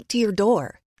delivered right to your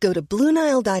door. Go to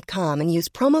BlueNile.com and use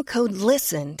promo code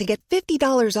LISTEN to get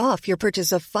 $50 off your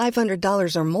purchase of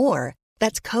 $500 or more.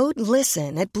 That's code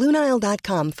LISTEN at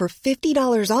BlueNile.com for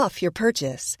 $50 off your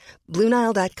purchase.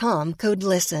 BlueNile.com, code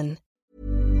LISTEN.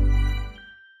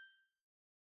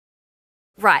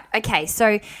 Right. Okay.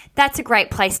 So that's a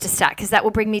great place to start because that will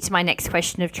bring me to my next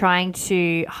question of trying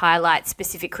to highlight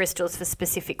specific crystals for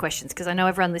specific questions because I know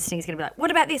everyone listening is going to be like, what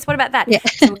about this? What about that? Yeah.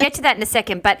 So we'll get to that in a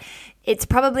second, but it's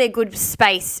probably a good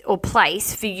space or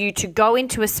place for you to go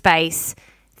into a space,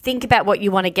 think about what you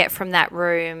want to get from that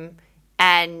room,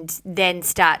 and then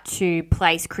start to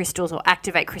place crystals or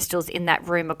activate crystals in that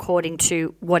room according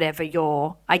to whatever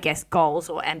your, I guess, goals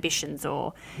or ambitions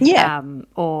or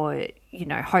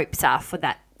hopes are for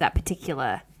that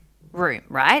particular room,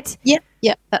 right? Yep,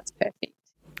 that's perfect.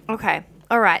 Okay.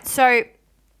 All right. So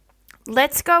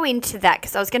let's go into that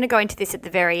because I was going to go into this at the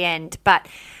very end, but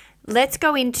let's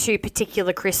go into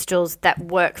particular crystals that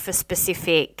work for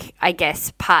specific, I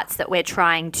guess, parts that we're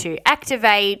trying to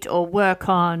activate or work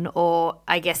on, or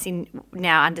I guess in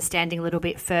now understanding a little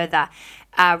bit further,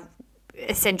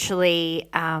 essentially,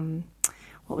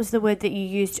 what was the word that you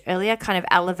used earlier? Kind of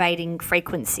elevating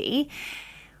frequency.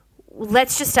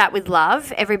 Let's just start with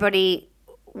love. Everybody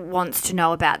wants to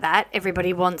know about that.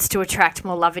 Everybody wants to attract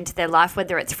more love into their life,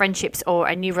 whether it's friendships or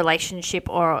a new relationship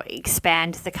or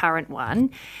expand the current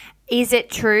one. Is it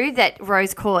true that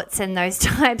rose quartz and those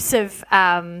types of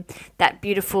that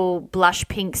beautiful blush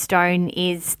pink stone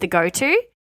is the go-to?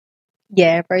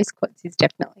 Yeah, rose quartz is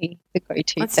definitely the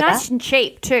go-to. It's nice and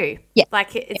cheap too. Yeah,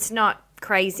 like it's not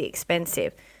crazy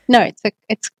expensive. No,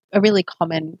 it's a really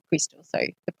common crystal, so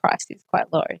the price is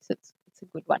quite low. So it's a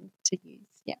good one to use.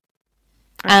 Yeah.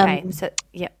 Okay.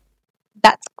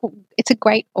 That's cool. It's a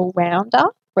great all-rounder,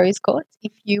 rose quartz.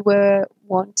 If you were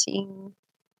wanting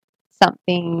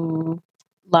something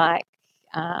like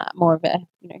more of a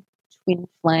twin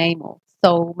flame or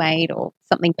soulmate or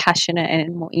something passionate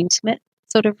and more intimate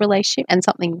sort of relationship and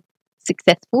something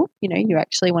successful, you're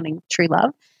actually wanting true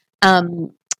love,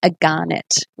 a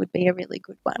garnet would be a really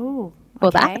good one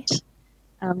for that.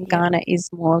 Garnet is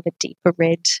more of a deeper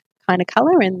red kind of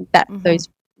colour, and those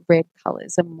red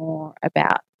colours are more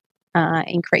about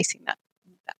increasing that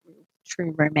real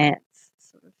true romance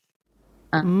sort of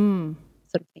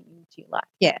thing into your life.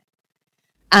 Yeah.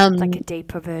 Like a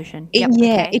deeper version.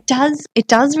 It does. It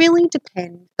does really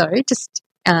depend, though. Just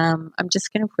I'm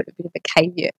just going to put a bit of a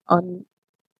caveat on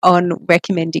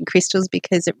recommending crystals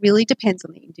because it really depends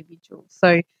on the individual.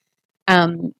 So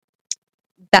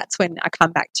that's when I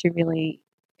come back to really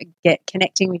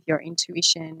connecting with your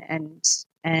intuition and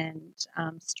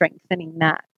strengthening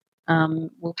that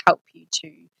will help you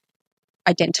to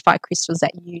identify crystals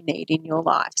that you need in your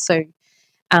life. So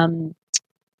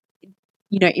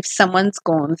if someone's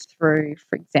gone through,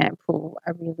 for example,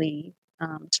 a really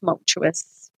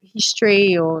tumultuous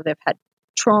history or they've had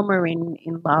trauma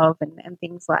in love and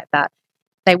things like that,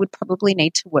 they would probably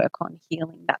need to work on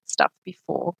healing that stuff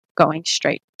before going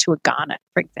straight to a garnet,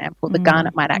 for example. The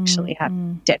garnet might actually have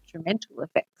detrimental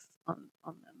effects on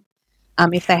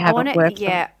them if they haven't worked on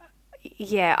it.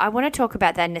 Yeah, I want to talk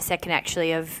about that in a second,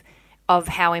 actually, of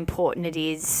how important it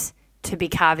is to be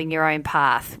carving your own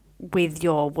path with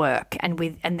your work, and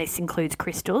this includes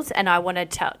crystals. And I want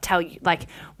to tell you,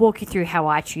 walk you through how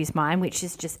I choose mine, which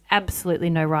is just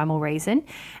absolutely no rhyme or reason.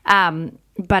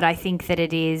 But I think that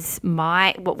it is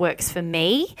what works for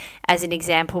me as an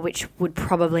example, which would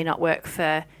probably not work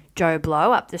for Joe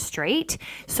Blow up the street.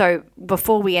 So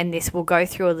before we end this, we'll go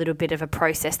through a little bit of a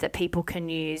process that people can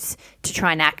use to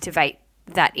try and activate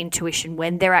that intuition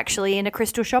when they're actually in a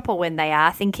crystal shop or when they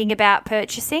are thinking about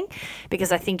purchasing,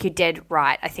 because I think you're dead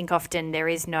right. I think often there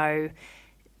is no,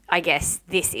 I guess,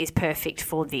 this is perfect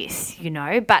for this,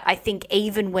 but I think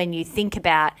even when you think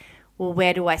about, well,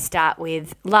 where do I start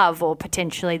with love or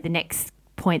potentially the next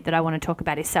point that I want to talk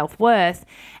about is self-worth.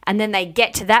 And then they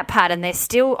get to that part and they're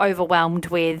still overwhelmed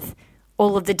with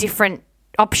all of the different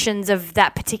options of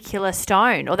that particular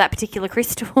stone or that particular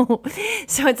crystal.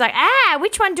 So it's like,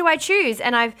 which one do I choose?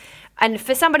 And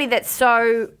for somebody that's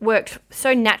worked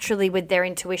so naturally with their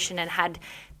intuition and had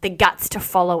the guts to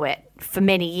follow it for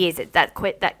many years,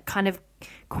 that kind of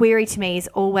query to me is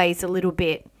always a little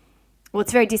bit, well,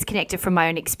 it's very disconnected from my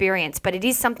own experience, but it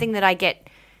is something that I get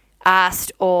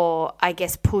asked or I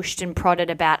guess pushed and prodded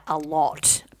about a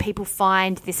lot. People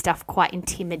find this stuff quite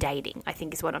intimidating, I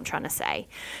think is what I'm trying to say.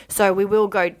 So we will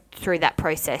go through that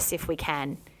process if we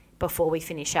can before we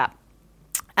finish up.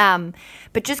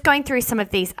 But just going through some of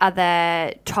these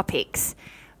other topics,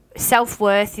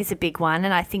 self-worth is a big one,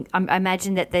 and I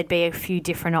imagine that there'd be a few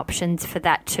different options for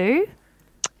that too.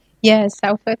 Yeah,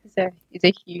 self-worth is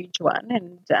a huge one,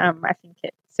 and I think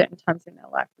at certain times in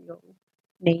our life we all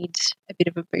need a bit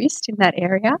of a boost in that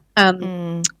area.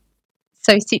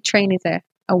 So citrine is a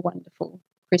wonderful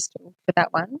crystal for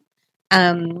that one.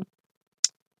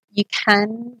 You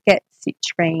can get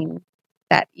citrine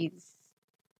that is,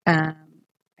 I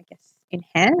guess,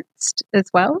 enhanced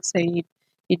as well. So you'd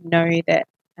know that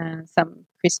some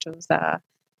citrine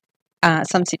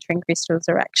crystals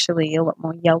are actually a lot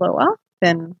more yellower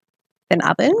than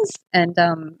others, and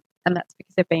that's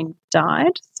because they've been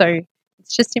dyed. So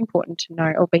it's just important to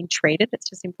know, or being treated. It's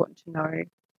just important to know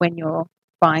when you're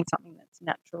buying something that's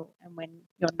natural and when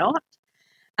you're not.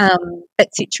 But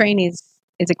citrine is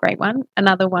a great one.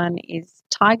 Another one is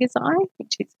tiger's eye,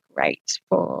 which is great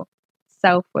for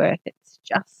self-worth. It's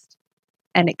just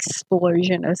an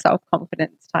explosion of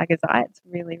self-confidence, tiger's eye. It's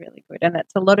really, really good. And it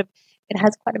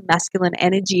has quite a masculine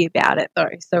energy about it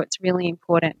though. So it's really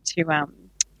important to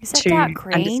is that dark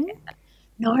green? That.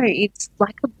 No, it's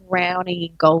like a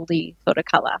browny, goldy sort of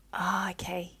colour. Oh,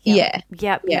 okay. Yep.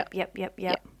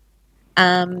 Yep.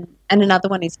 And another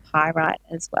one is pyrite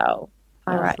as well.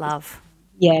 Pyrite, love.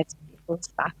 It's beautiful,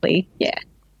 sparkly. Yeah.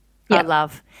 I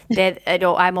love.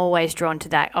 I'm always drawn to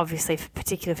that. Obviously,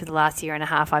 particularly for the last year and a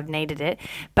half, I've needed it.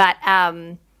 But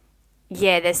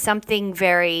there's something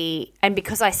very, and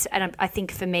because I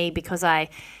think for me, because I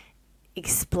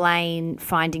explain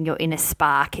finding your inner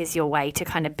spark is your way to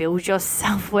kind of build your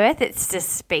self-worth. It just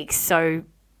speaks so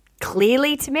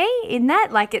clearly to me in that,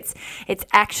 like it's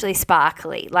actually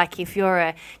sparkly. Like if you're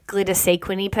a glitter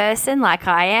sequiny person like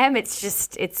I am,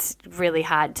 it's really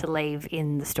hard to leave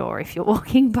in the store if you're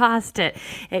walking past it.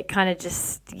 It kind of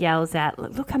just yells out,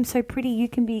 look, I'm so pretty,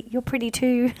 you're pretty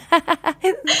too.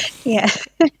 Yeah.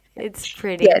 It's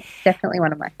pretty. Yeah, it's definitely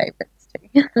one of my favorites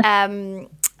too.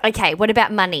 Okay, what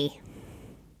about money?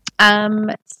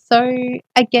 So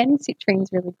again, citrine's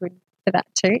really good for that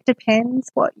too. It depends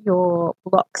what your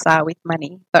blocks are with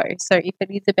money though. So if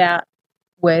it is about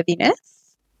worthiness,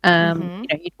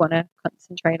 you'd want to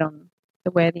concentrate on the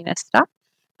worthiness stuff.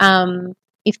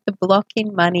 If the block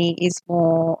in money is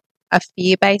more a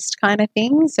fear-based kind of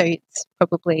thing, so it's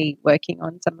probably working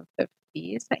on some of the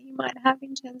fears that you might have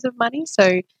in terms of money.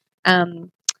 So,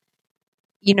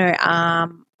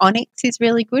 onyx is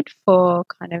really good for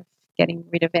kind of getting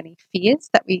rid of any fears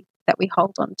that we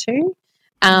hold on to.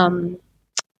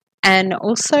 And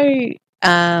also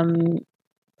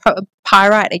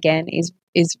pyrite again is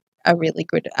a really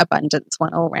good abundance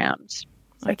one all round.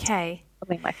 So okay.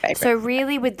 Probably my favourite. So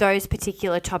really with those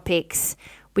particular topics,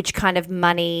 which kind of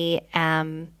money,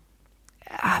 I'm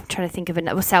trying to think of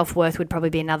another, self-worth would probably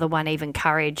be another one, even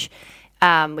courage,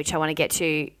 which I want to get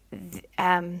to.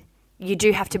 You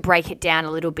do have to break it down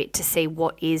a little bit to see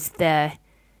what's the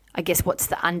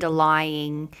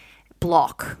underlying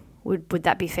block. Would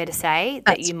that be fair to say?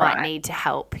 That you might need to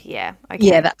help? Yeah. Okay.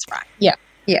 Yeah, that's right. Yeah.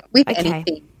 With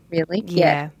anything, really.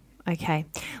 Yeah. Okay.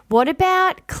 What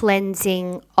about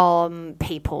cleansing on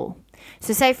people?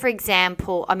 So say, for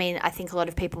example, I think a lot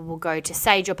of people will go to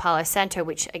Sage or Palo Santo,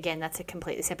 which, again, that's a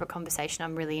completely separate conversation.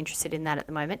 I'm really interested in that at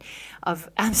the moment, of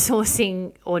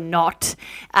sourcing or not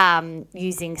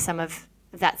using some of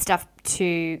that stuff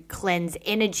to cleanse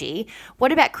energy.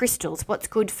 What about crystals? What's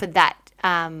good for that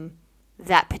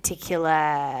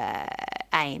particular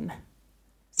aim?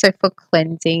 So for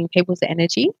cleansing people's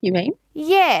energy, you mean?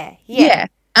 Yeah.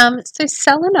 So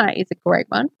selenite is a great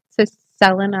one. So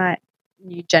selenite,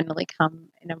 you generally come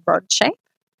in a rod shape.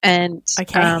 And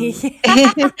okay. I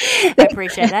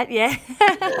appreciate that, yeah.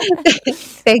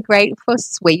 They're great for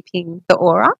sweeping the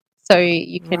aura. So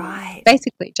you can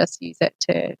basically just use it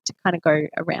to kind of go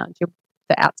around the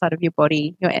outside of your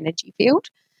body, your energy field.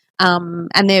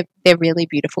 And they're really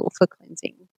beautiful for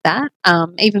cleansing that,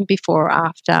 even before or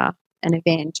after an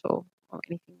event or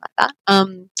anything like that.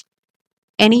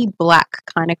 Any black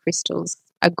kind of crystals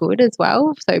are good as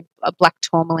well. So a black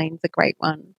tourmaline's a great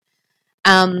one.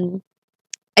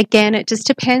 Again, it just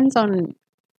depends on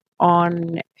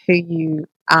who you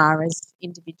are as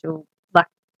individual. Like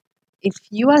if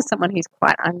you are someone who's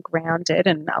quite ungrounded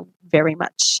and are very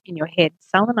much in your head,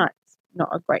 selenite's not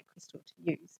a great crystal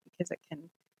to use because it can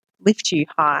lift you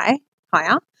higher.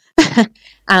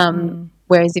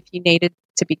 Whereas if you needed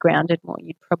to be grounded more,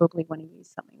 you'd probably want to use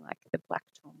something like the black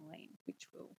tourmaline, which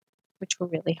will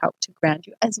really help to ground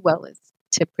you as well as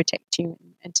to protect you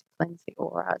and to cleanse the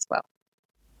aura as well.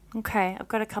 Okay, I've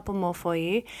got a couple more for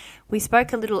you. We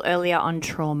spoke a little earlier on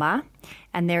trauma,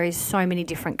 and there is so many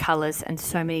different colours and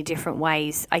so many different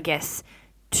ways, I guess,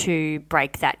 to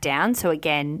break that down. So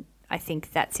again, I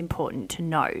think that's important to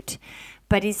note.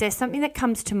 But is there something that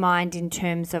comes to mind in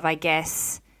terms of, I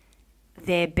guess,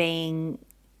 there being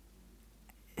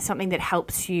something that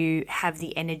helps you have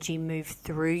the energy move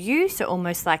through you? So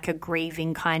almost like a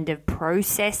grieving kind of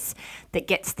process that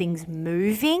gets things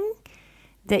moving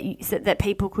that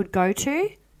people could go to?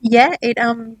 Yeah, it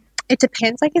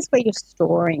depends, I guess, where you're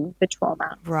storing the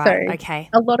trauma. Right, so okay.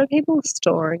 A lot of people are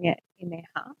storing it in their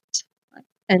heart. Right?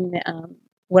 And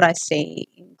what I see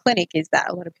in clinic is that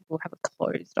a lot of people have a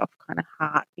closed off kind of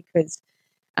heart because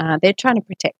they're trying to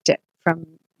protect it from,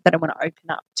 they don't want to open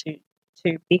up to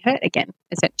be hurt again,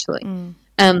 essentially.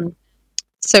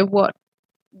 So what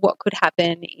could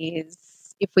happen is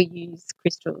if we use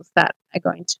crystals that are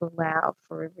going to allow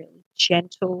for a really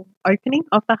gentle opening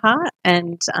of the heart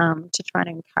and to try and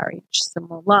encourage some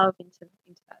more love into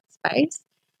that space,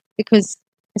 because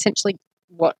essentially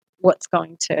what's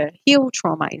going to heal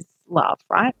trauma is love,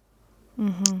 right?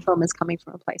 Mm-hmm. Trauma is coming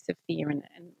from a place of fear, and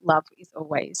love is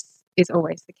always the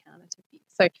counter to fear.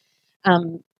 So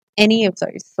any of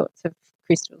those sorts of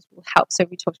crystals will help. So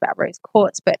we talked about rose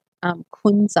quartz, but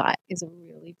kunzite is a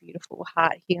really beautiful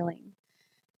heart healing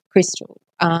crystal.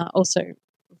 Also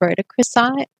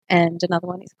rhodochrosite, and another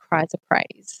one is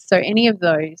chrysoprase. So any of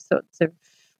those sorts of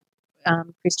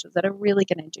crystals that are really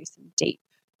going to do some deep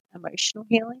emotional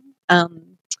healing.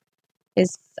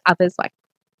 There's others like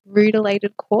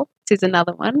rutilated quartz is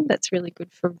another one that's really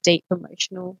good for deep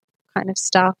emotional kind of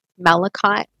stuff.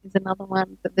 Malachite is another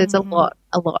one, but there's a lot.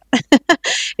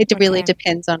 It really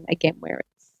depends on, again,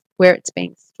 where it's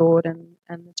being stored and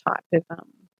the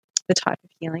type of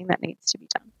healing that needs to be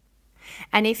done.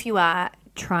 And if you are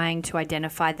trying to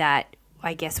identify that,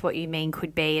 I guess what you mean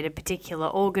could be at a particular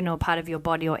organ or part of your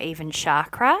body or even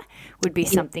chakra would be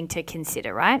something to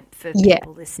consider, right? For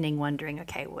people listening, wondering,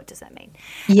 okay, what does that mean?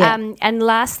 Yeah. And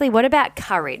lastly, what about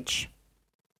courage?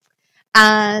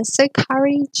 So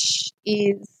courage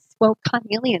is, well,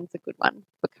 carnelian's a good one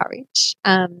for courage,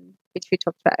 which we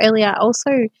talked about earlier.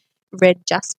 Also, red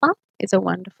jasper is a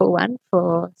wonderful one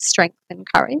for strength and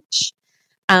courage.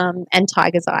 And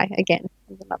tiger's eye, again,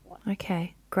 is another one.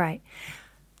 Okay, great.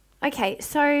 Okay,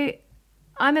 so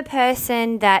I'm a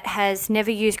person that has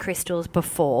never used crystals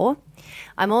before.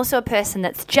 I'm also a person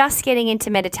that's just getting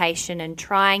into meditation and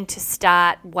trying to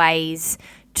start ways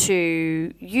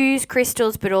to use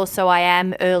crystals, but also I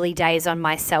am early days on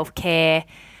my self-care,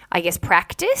 I guess,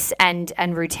 practice and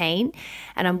routine.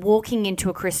 And I'm walking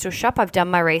into a crystal shop. I've done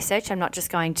my research. I'm not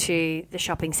just going to the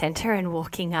shopping centre and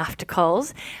walking after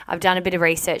Coles. I've done a bit of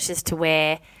research as to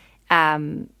where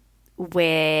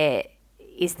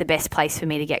is the best place for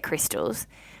me to get crystals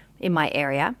in my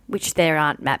area, which there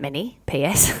aren't that many,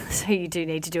 PS. So you do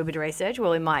need to do a bit of research,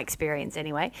 well, in my experience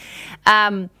anyway.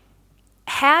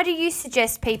 How do you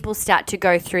suggest people start to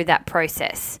go through that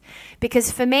process?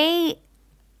 Because for me,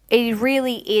 it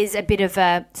really is a bit of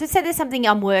a, so say there's something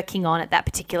I'm working on at that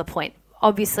particular point.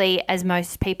 Obviously, as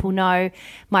most people know,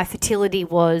 my fertility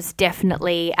was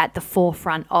definitely at the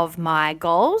forefront of my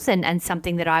goals and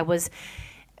something that I was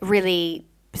really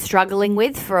struggling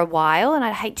with for a while. And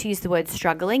I hate to use the word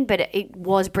struggling, but it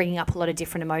was bringing up a lot of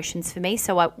different emotions for me.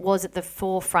 So I was at the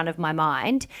forefront of my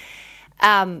mind.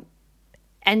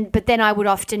 But then I would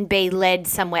often be led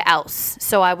somewhere else.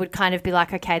 So I would kind of be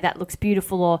like, okay, that looks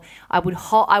beautiful. Or I would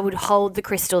hold the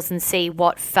crystals and see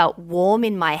what felt warm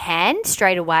in my hand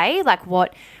straight away, like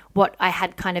what I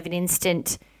had kind of an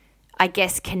instant, I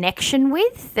guess, connection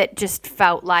with that just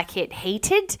felt like it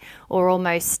heated or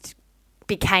almost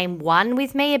became one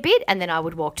with me a bit, and then I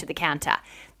would walk to the counter.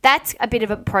 That's a bit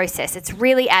of a process. It's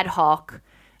really ad hoc.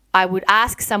 I would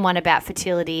ask someone about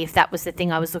fertility if that was the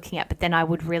thing I was looking at, but then I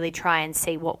would really try and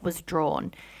see what was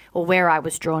drawn or where I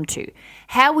was drawn to.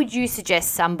 How would you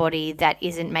suggest somebody that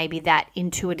isn't maybe that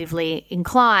intuitively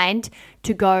inclined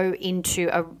to go into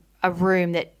a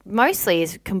room that mostly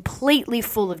is completely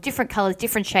full of different colours,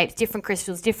 different shapes, different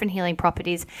crystals, different healing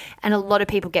properties, and a lot of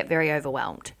people get very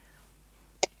overwhelmed?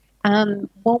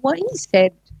 Well, what you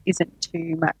said isn't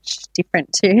too much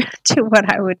different to to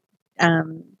what I would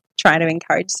try to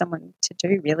encourage someone to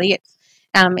do. Really,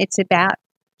 it's about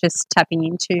just tapping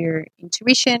into your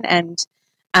intuition, and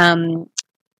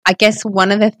I guess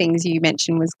one of the things you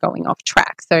mentioned was going off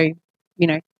track. So,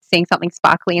 seeing something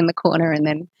sparkly in the corner and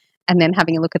then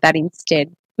having a look at that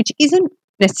instead, which isn't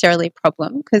necessarily a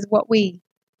problem because what we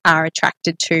are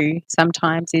attracted to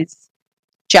sometimes is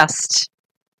just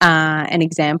an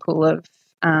example of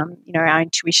our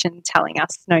intuition telling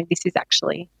us, no, this is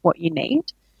actually what you need.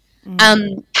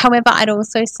 However, I'd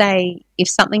also say if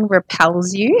something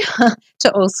repels you,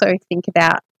 to also think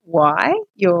about why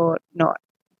you're not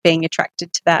being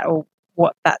attracted to that or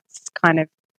what that's kind of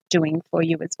doing for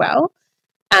you as well.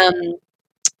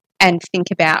 And think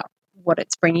about what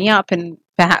it's bringing up, and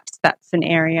perhaps that's an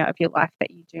area of your life that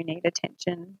you do need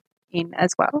attention in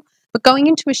as well. But going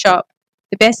into a shop,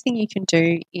 the best thing you can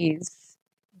do is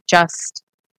just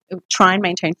try and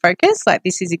maintain focus. Like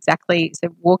this is exactly, so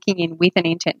walking in with an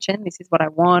intention, this is what I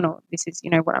want, or this is,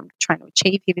 what I'm trying to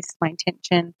achieve here, this is my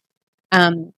intention.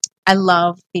 I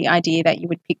love the idea that you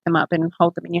would pick them up and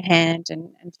hold them in your hand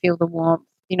and feel the warmth.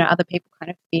 Other people kind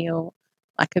of feel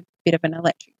like a bit of an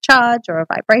electric charge or a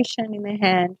vibration in their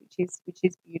hand, which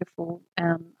is beautiful.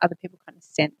 Other people kind of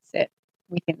sense it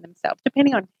within themselves,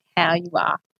 depending on how you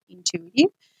are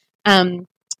intuitive.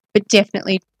 But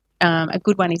definitely a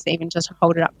good one is even just to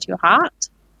hold it up to your heart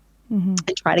and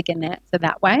try to get an answer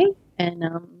that way, and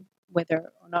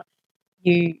whether or not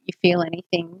you feel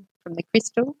anything from the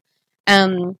crystal.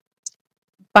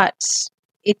 But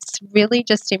it's really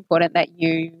just important that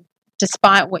you,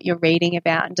 despite what you're reading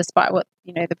about and despite what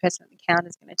the person at the counter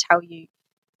is going to tell you,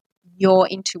 your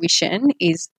intuition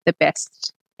is the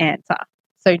best answer.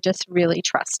 So just really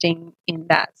trusting in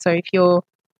that. So if you're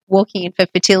walking in for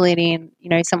fertility and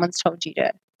someone's told you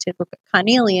to look at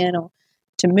carnelian or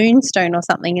to moonstone or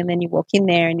something, and then you walk in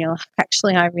there and you're like,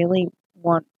 actually I really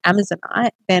want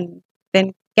amazonite, then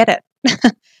get it.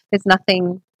 There's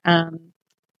nothing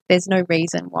there's no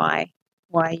reason why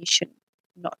you should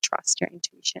not trust your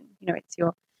intuition.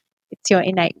 It's your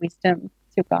innate wisdom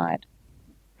to guide.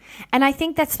 And I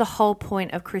think that's the whole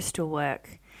point of crystal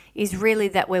work, is really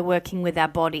that we're working with our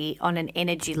body on an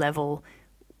energy level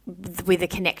with a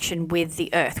connection with the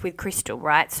earth, with crystal,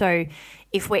 right? So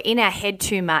if we're in our head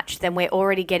too much, then we're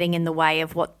already getting in the way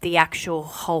of what the actual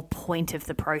whole point of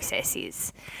the process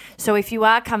is. So if you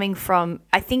are coming from,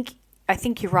 I think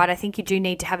you're right. I think you do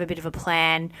need to have a bit of a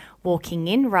plan walking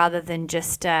in, rather than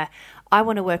just, I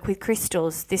want to work with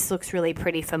crystals. This looks really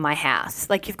pretty for my house.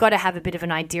 Like, you've got to have a bit of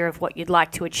an idea of what you'd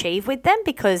like to achieve with them,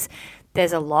 because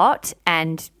there's a lot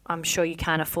and I'm sure you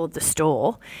can't afford the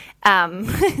store.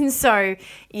 So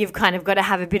you've kind of got to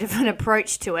have a bit of an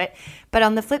approach to it. But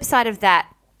on the flip side of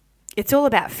that, it's all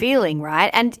about feeling, right?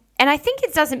 And I think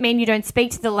it doesn't mean you don't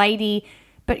speak to the lady,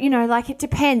 but, it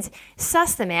depends.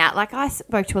 Suss them out. Like, I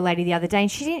spoke to a lady the other day and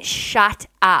she didn't shut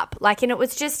up. Like, and it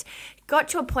was just got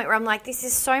to a point where I'm like, this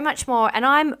is so much more, and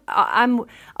I'm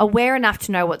aware enough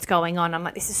to know what's going on. I'm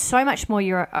like, this is so much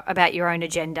more about your own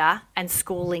agenda and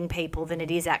schooling people than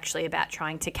it is actually about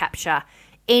trying to capture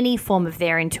any form of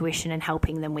their intuition and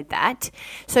helping them with that.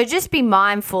 So just be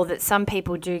mindful that some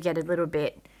people do get a little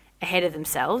bit ahead of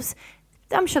themselves.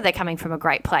 I'm sure they're coming from a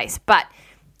great place, but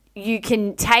you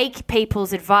can take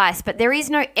people's advice, but there is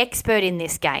no expert in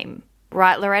this game,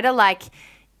 right, Loretta? Like,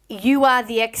 you are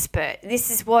the expert.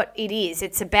 This is what it is.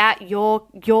 It's about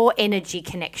your energy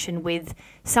connection with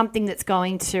something that's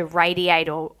going to radiate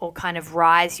or kind of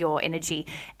rise your energy.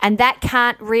 And that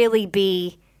can't really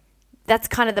be, that's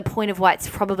kind of the point of why it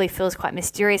probably feels quite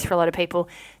mysterious for a lot of people.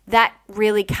 That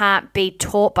really can't be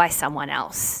taught by someone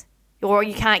else, or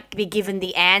you can't be given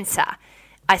the answer,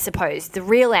 I suppose. The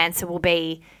real answer will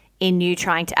be in you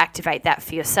trying to activate that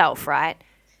for yourself, right?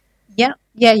 Yeah,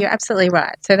 you're absolutely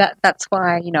right. So that's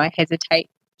why, I hesitate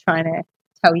trying to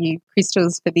tell you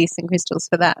crystals for this and crystals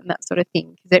for that and that sort of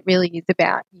thing, because it really is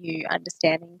about you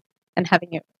understanding and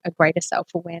having a greater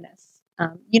self-awareness.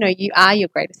 You are your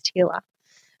greatest healer.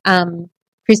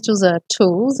 Crystals are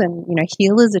tools, and,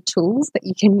 healers are tools that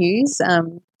you can use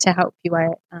to help you,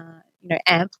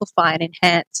 amplify and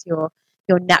enhance your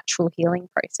natural healing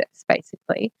process,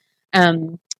 basically.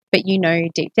 But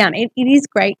deep down, it is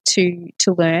great to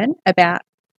learn about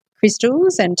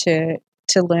crystals and to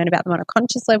learn about them on a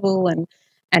conscious level and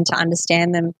to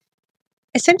understand them.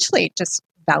 Essentially, it just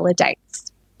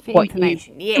validates what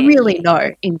you really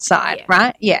know inside,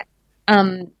 right? Yeah.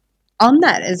 On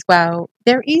that as well,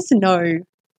 there is no,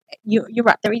 you're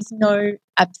right, there is no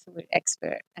absolute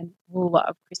expert and ruler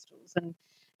of crystals,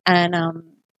 and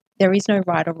there is no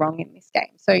right or wrong in this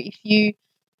game. So if you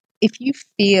if you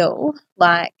feel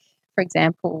like, for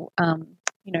example, a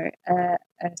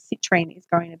citrine is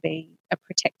going to be a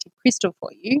protective crystal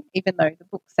for you, even though the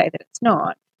books say that it's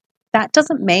not, that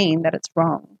doesn't mean that it's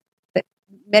wrong. That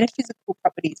metaphysical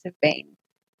properties have been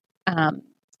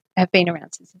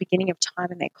around since the beginning of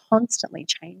time, and they're constantly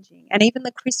changing. And even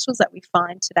the crystals that we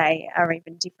find today are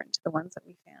even different to the ones that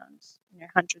we found,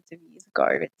 hundreds of years ago.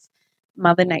 It's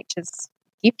Mother Nature's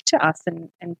gift to us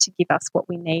and to give us what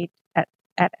we need at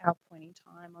our point in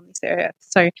time on this earth.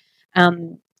 So,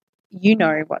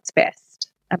 what's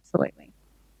best. Absolutely.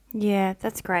 Yeah,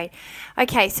 that's great.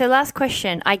 Okay, so last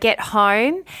question. I get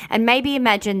home and maybe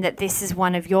imagine that this is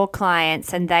one of your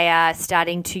clients and they are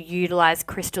starting to utilize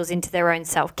crystals into their own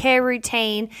self-care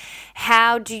routine.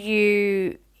 How do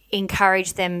you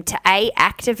encourage them to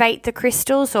activate the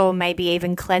crystals or maybe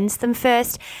even cleanse them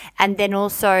first? And then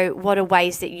also, what are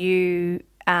ways that you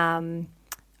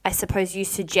I suppose you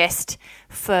suggest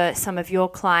for some of your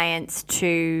clients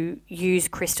to use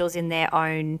crystals in their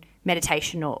own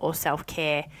meditation or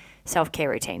self-care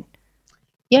routine?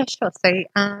 Yeah, sure. So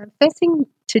first thing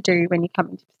to do when you come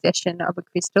into possession of a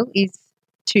crystal is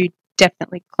to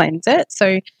definitely cleanse it. So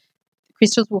the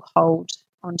crystals will hold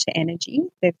onto energy.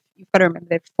 You've got to remember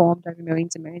they've formed over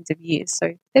millions and millions of years.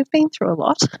 So they've been through a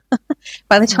lot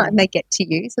by the time they get to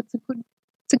you. So it's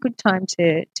a good time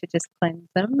to just cleanse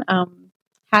them.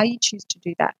 How you choose to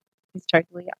do that is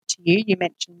totally up to you. You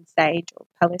mentioned sage or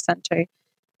Palo Santo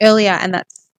earlier, and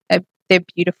they're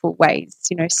beautiful ways.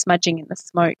 Smudging in the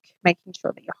smoke, making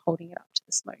sure that you're holding it up to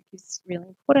the smoke is really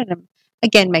important. And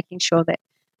again, making sure that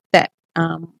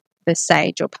the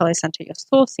sage or Palo Santo you're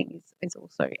sourcing is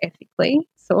also ethically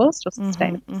sourced or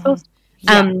sustainably sourced,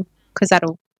 because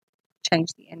that'll change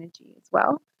the energy as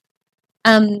well.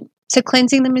 So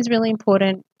cleansing them is really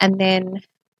important, and then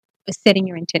setting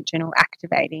your intention or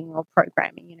activating or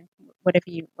programming, whatever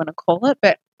you want to call it.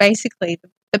 But basically,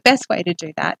 the best way to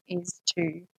do that is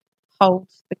to hold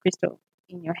the crystal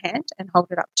in your hand and hold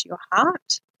it up to your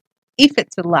heart. If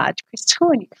it's a large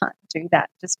crystal and you can't do that,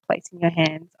 just placing your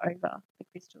hands over the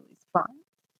crystal is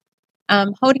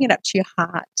fine. Holding it up to your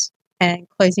heart and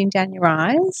closing down your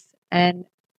eyes and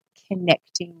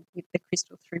connecting with the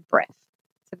crystal through breath.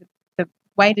 So the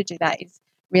way to do that is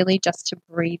really just to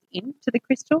breathe into the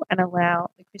crystal and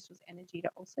allow the crystal's energy to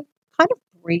also kind of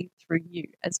breathe through you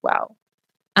as well.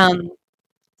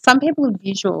 Some people are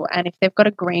visual, and if they've got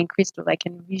a green crystal, they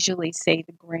can visually see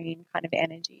the green kind of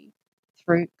energy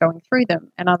going through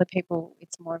them. And other people,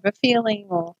 it's more of a feeling,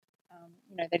 or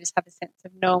they just have a sense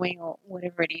of knowing, or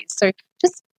whatever it is. So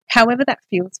just however that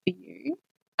feels for you,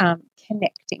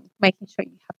 connecting, making sure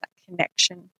you have that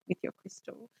connection with your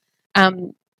crystal.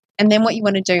 And then what you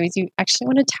want to do is you actually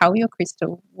want to tell your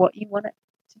crystal what you want it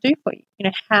to do for you.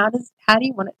 How do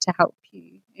you want it to help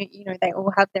you? They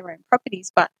all have their own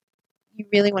properties, but you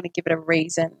really want to give it a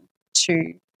reason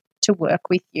to work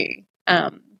with you.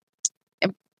 And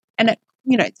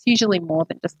it's usually more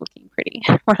than just looking pretty,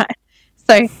 right?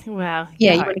 So, wow,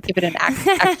 yeah, you want to give it an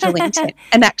actual intent,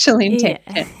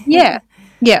 intention. Yeah.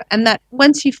 And that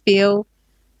once you feel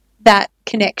that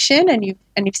connection and you've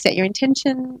set your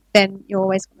intention, then you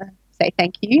always want to say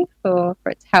thank you for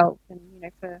its help and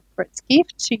for its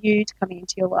gift to you, to coming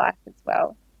into your life as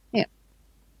well. Yeah.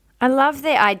 I love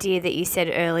the idea that you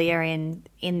said earlier in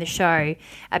the show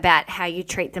about how you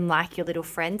treat them like your little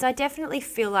friends. I definitely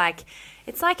feel like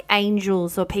it's like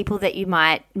angels or people that you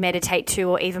might meditate to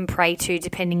or even pray to,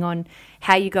 depending on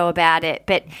how you go about it.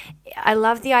 But I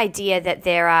love the idea that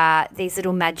there are these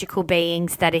little magical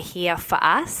beings that are here for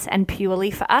us and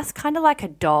purely for us, kind of like a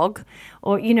dog,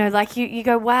 or, like you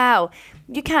go, wow,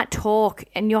 you can't talk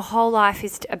and your whole life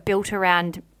is built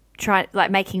around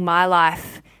making my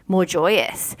life more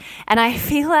joyous. And I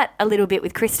feel that a little bit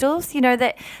with crystals,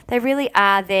 that they really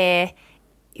are there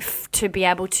to be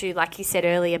able to, like you said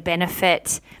earlier,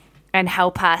 benefit and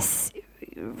help us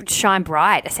shine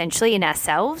bright essentially in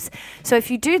ourselves. So if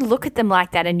you do look at them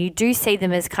like that and you do see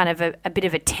them as kind of a bit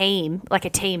of a team, like a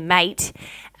teammate,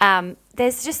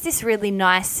 there's just this really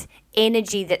nice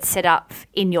energy that's set up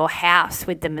in your house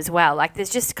with them as well. Like there's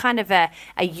just kind of a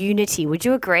unity. Would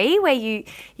you agree? Where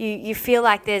you feel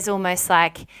like there's almost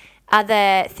like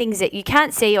other things that you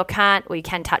can't see or you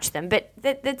can touch them, but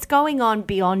that's going on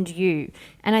beyond you.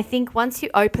 And I think once you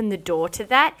open the door to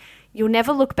that, you'll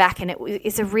never look back, and it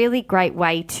is a really great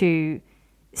way to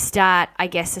start, I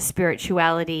guess, a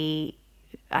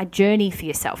journey for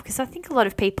yourself. Because I think a lot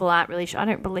of people aren't really sure. I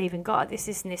don't believe in God, this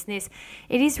and this and this.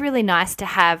 It is really nice to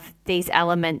have these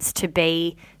elements to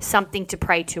be something to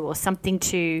pray to or something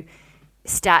to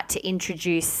start to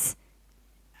introduce,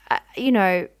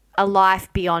 a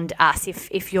life beyond us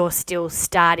if you're still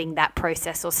starting that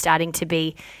process or starting to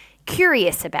be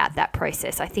curious about that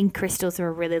process. I think crystals are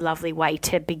a really lovely way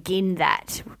to begin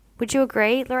that. Would you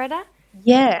agree, Loretta?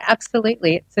 Yeah,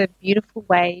 absolutely. It's a beautiful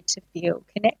way to feel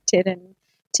connected and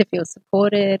to feel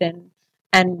supported and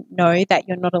know that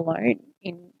you're not alone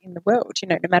in the world. You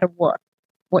know, no matter what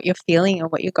you're feeling or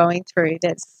what you're going through,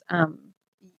 there's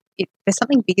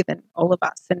something bigger than all of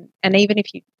us. And even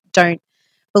if you don't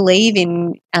believe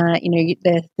in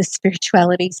the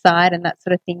spirituality side and that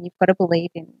sort of thing, you've got to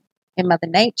believe in Mother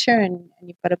Nature, and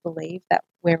you've got to believe that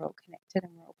we're all connected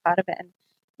and we're all part of it.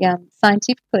 And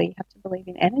scientifically, you have to believe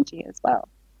in energy as well.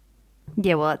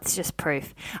 Yeah, well, it's just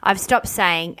proof. I've stopped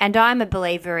saying, and I'm a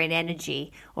believer in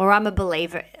energy, or I'm a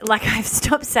believer, like I've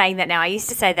stopped saying that now. I used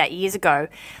to say that years ago,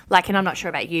 and I'm not sure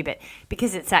about you, but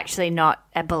because it's actually not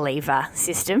a believer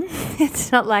system.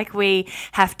 It's not like we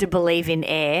have to believe in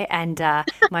air, and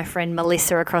my friend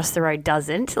Melissa across the road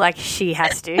doesn't. She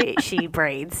has to. She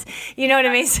breathes. You know what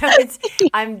I mean? So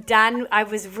I'm done. I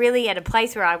was really at a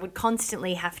place where I would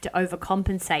constantly have to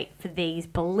overcompensate for these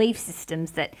belief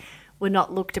systems that were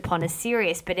not looked upon as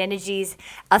serious, but energy's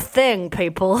a thing,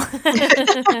 people.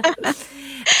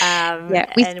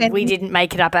 We didn't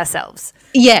make it up ourselves.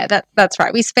 Yeah, that's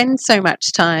right. We spend so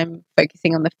much time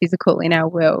focusing on the physical in our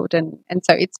world, and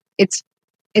so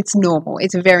it's normal.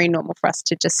 It's very normal for us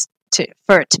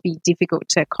for it to be difficult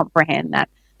to comprehend that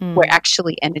we're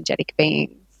actually energetic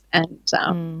beings, and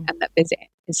that there's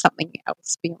something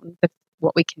else beyond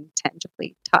what we can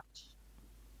tangibly touch.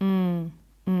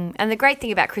 And the great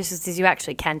thing about crystals is you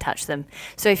actually can touch them.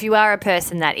 So if you are a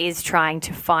person that is trying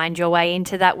to find your way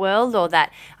into that world, or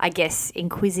that, I guess,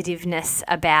 inquisitiveness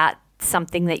about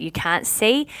something that you can't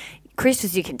see,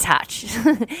 crystals you can touch.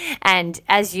 And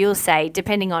as you'll say,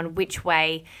 depending on which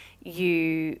way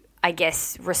you, I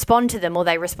guess, respond to them or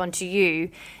they respond to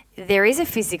you, there is a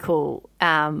physical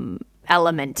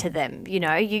element to them. You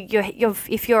know,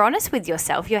 if you're honest with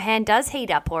yourself, your hand does heat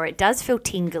up, or it does feel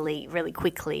tingly really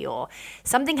quickly, or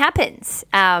something happens.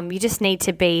 You just need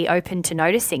to be open to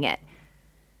noticing it.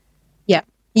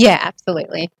 Yeah,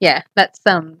 absolutely. Yeah, that's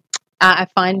I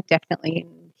find definitely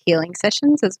in healing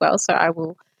sessions as well. So I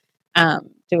will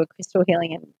do a crystal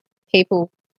healing, and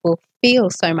people will feel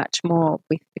so much more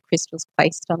with the crystals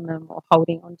placed on them or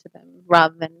holding onto them,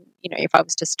 rather than, if I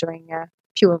was just doing a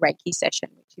pure Reiki session,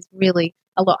 which is really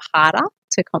a lot harder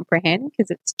to comprehend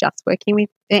because it's just working with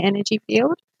the energy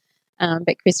field.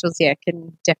 But crystals,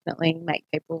 can definitely make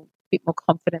people a bit more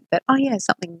confident that,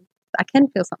 I can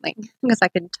feel something because I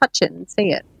can touch it and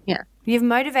see it. Yeah. You've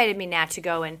motivated me now to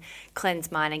go and cleanse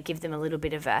mine and give them a little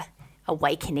bit of a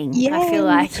awakening. Yay. I feel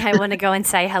like I want to go and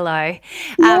say hello.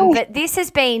 But this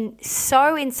has been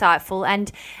so insightful,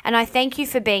 and I thank you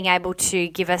for being able to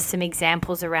give us some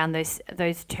examples around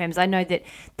those terms. I know that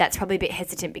that's probably a bit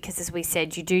hesitant because, as we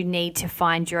said, you do need to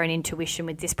find your own intuition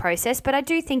with this process, but I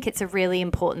do think it's a really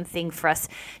important thing for us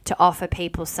to offer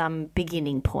people some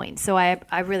beginning points. So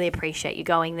I really appreciate you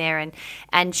going there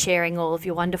and sharing all of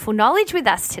your wonderful knowledge with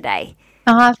us today.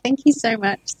 Thank you so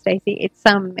much, Stacey.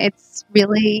 It's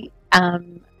really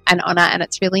an honour, and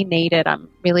it's really needed. I'm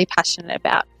really passionate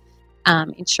about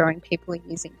ensuring people are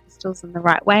using crystals in the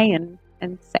right way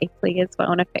and safely as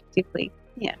well, and effectively.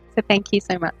 Yeah, so thank you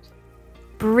so much.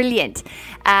 Brilliant.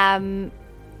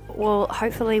 Well,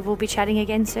 hopefully we'll be chatting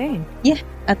again soon. Yeah,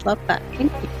 I'd love that.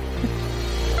 Thank you.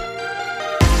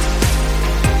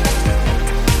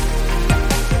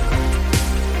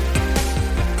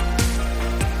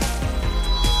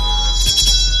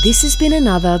 This has been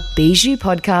another Bijou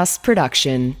Podcast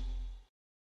production.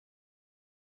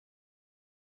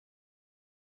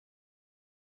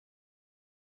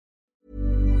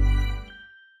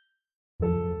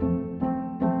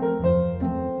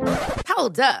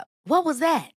 Hold up. What was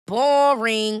that?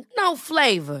 Boring. No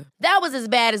flavor. That was as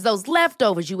bad as those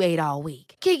leftovers you ate all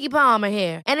week. Keke Palmer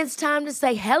here, and it's time to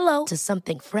say hello to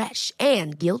something fresh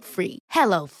and guilt-free.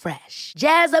 Hello Fresh.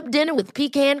 Jazz up dinner with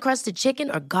pecan-crusted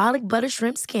chicken or garlic butter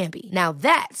shrimp scampi. Now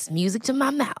that's music to my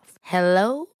mouth.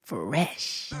 Hello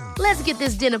Fresh. Let's get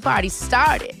this dinner party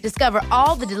started. Discover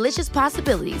all the delicious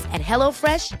possibilities at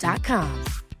HelloFresh.com.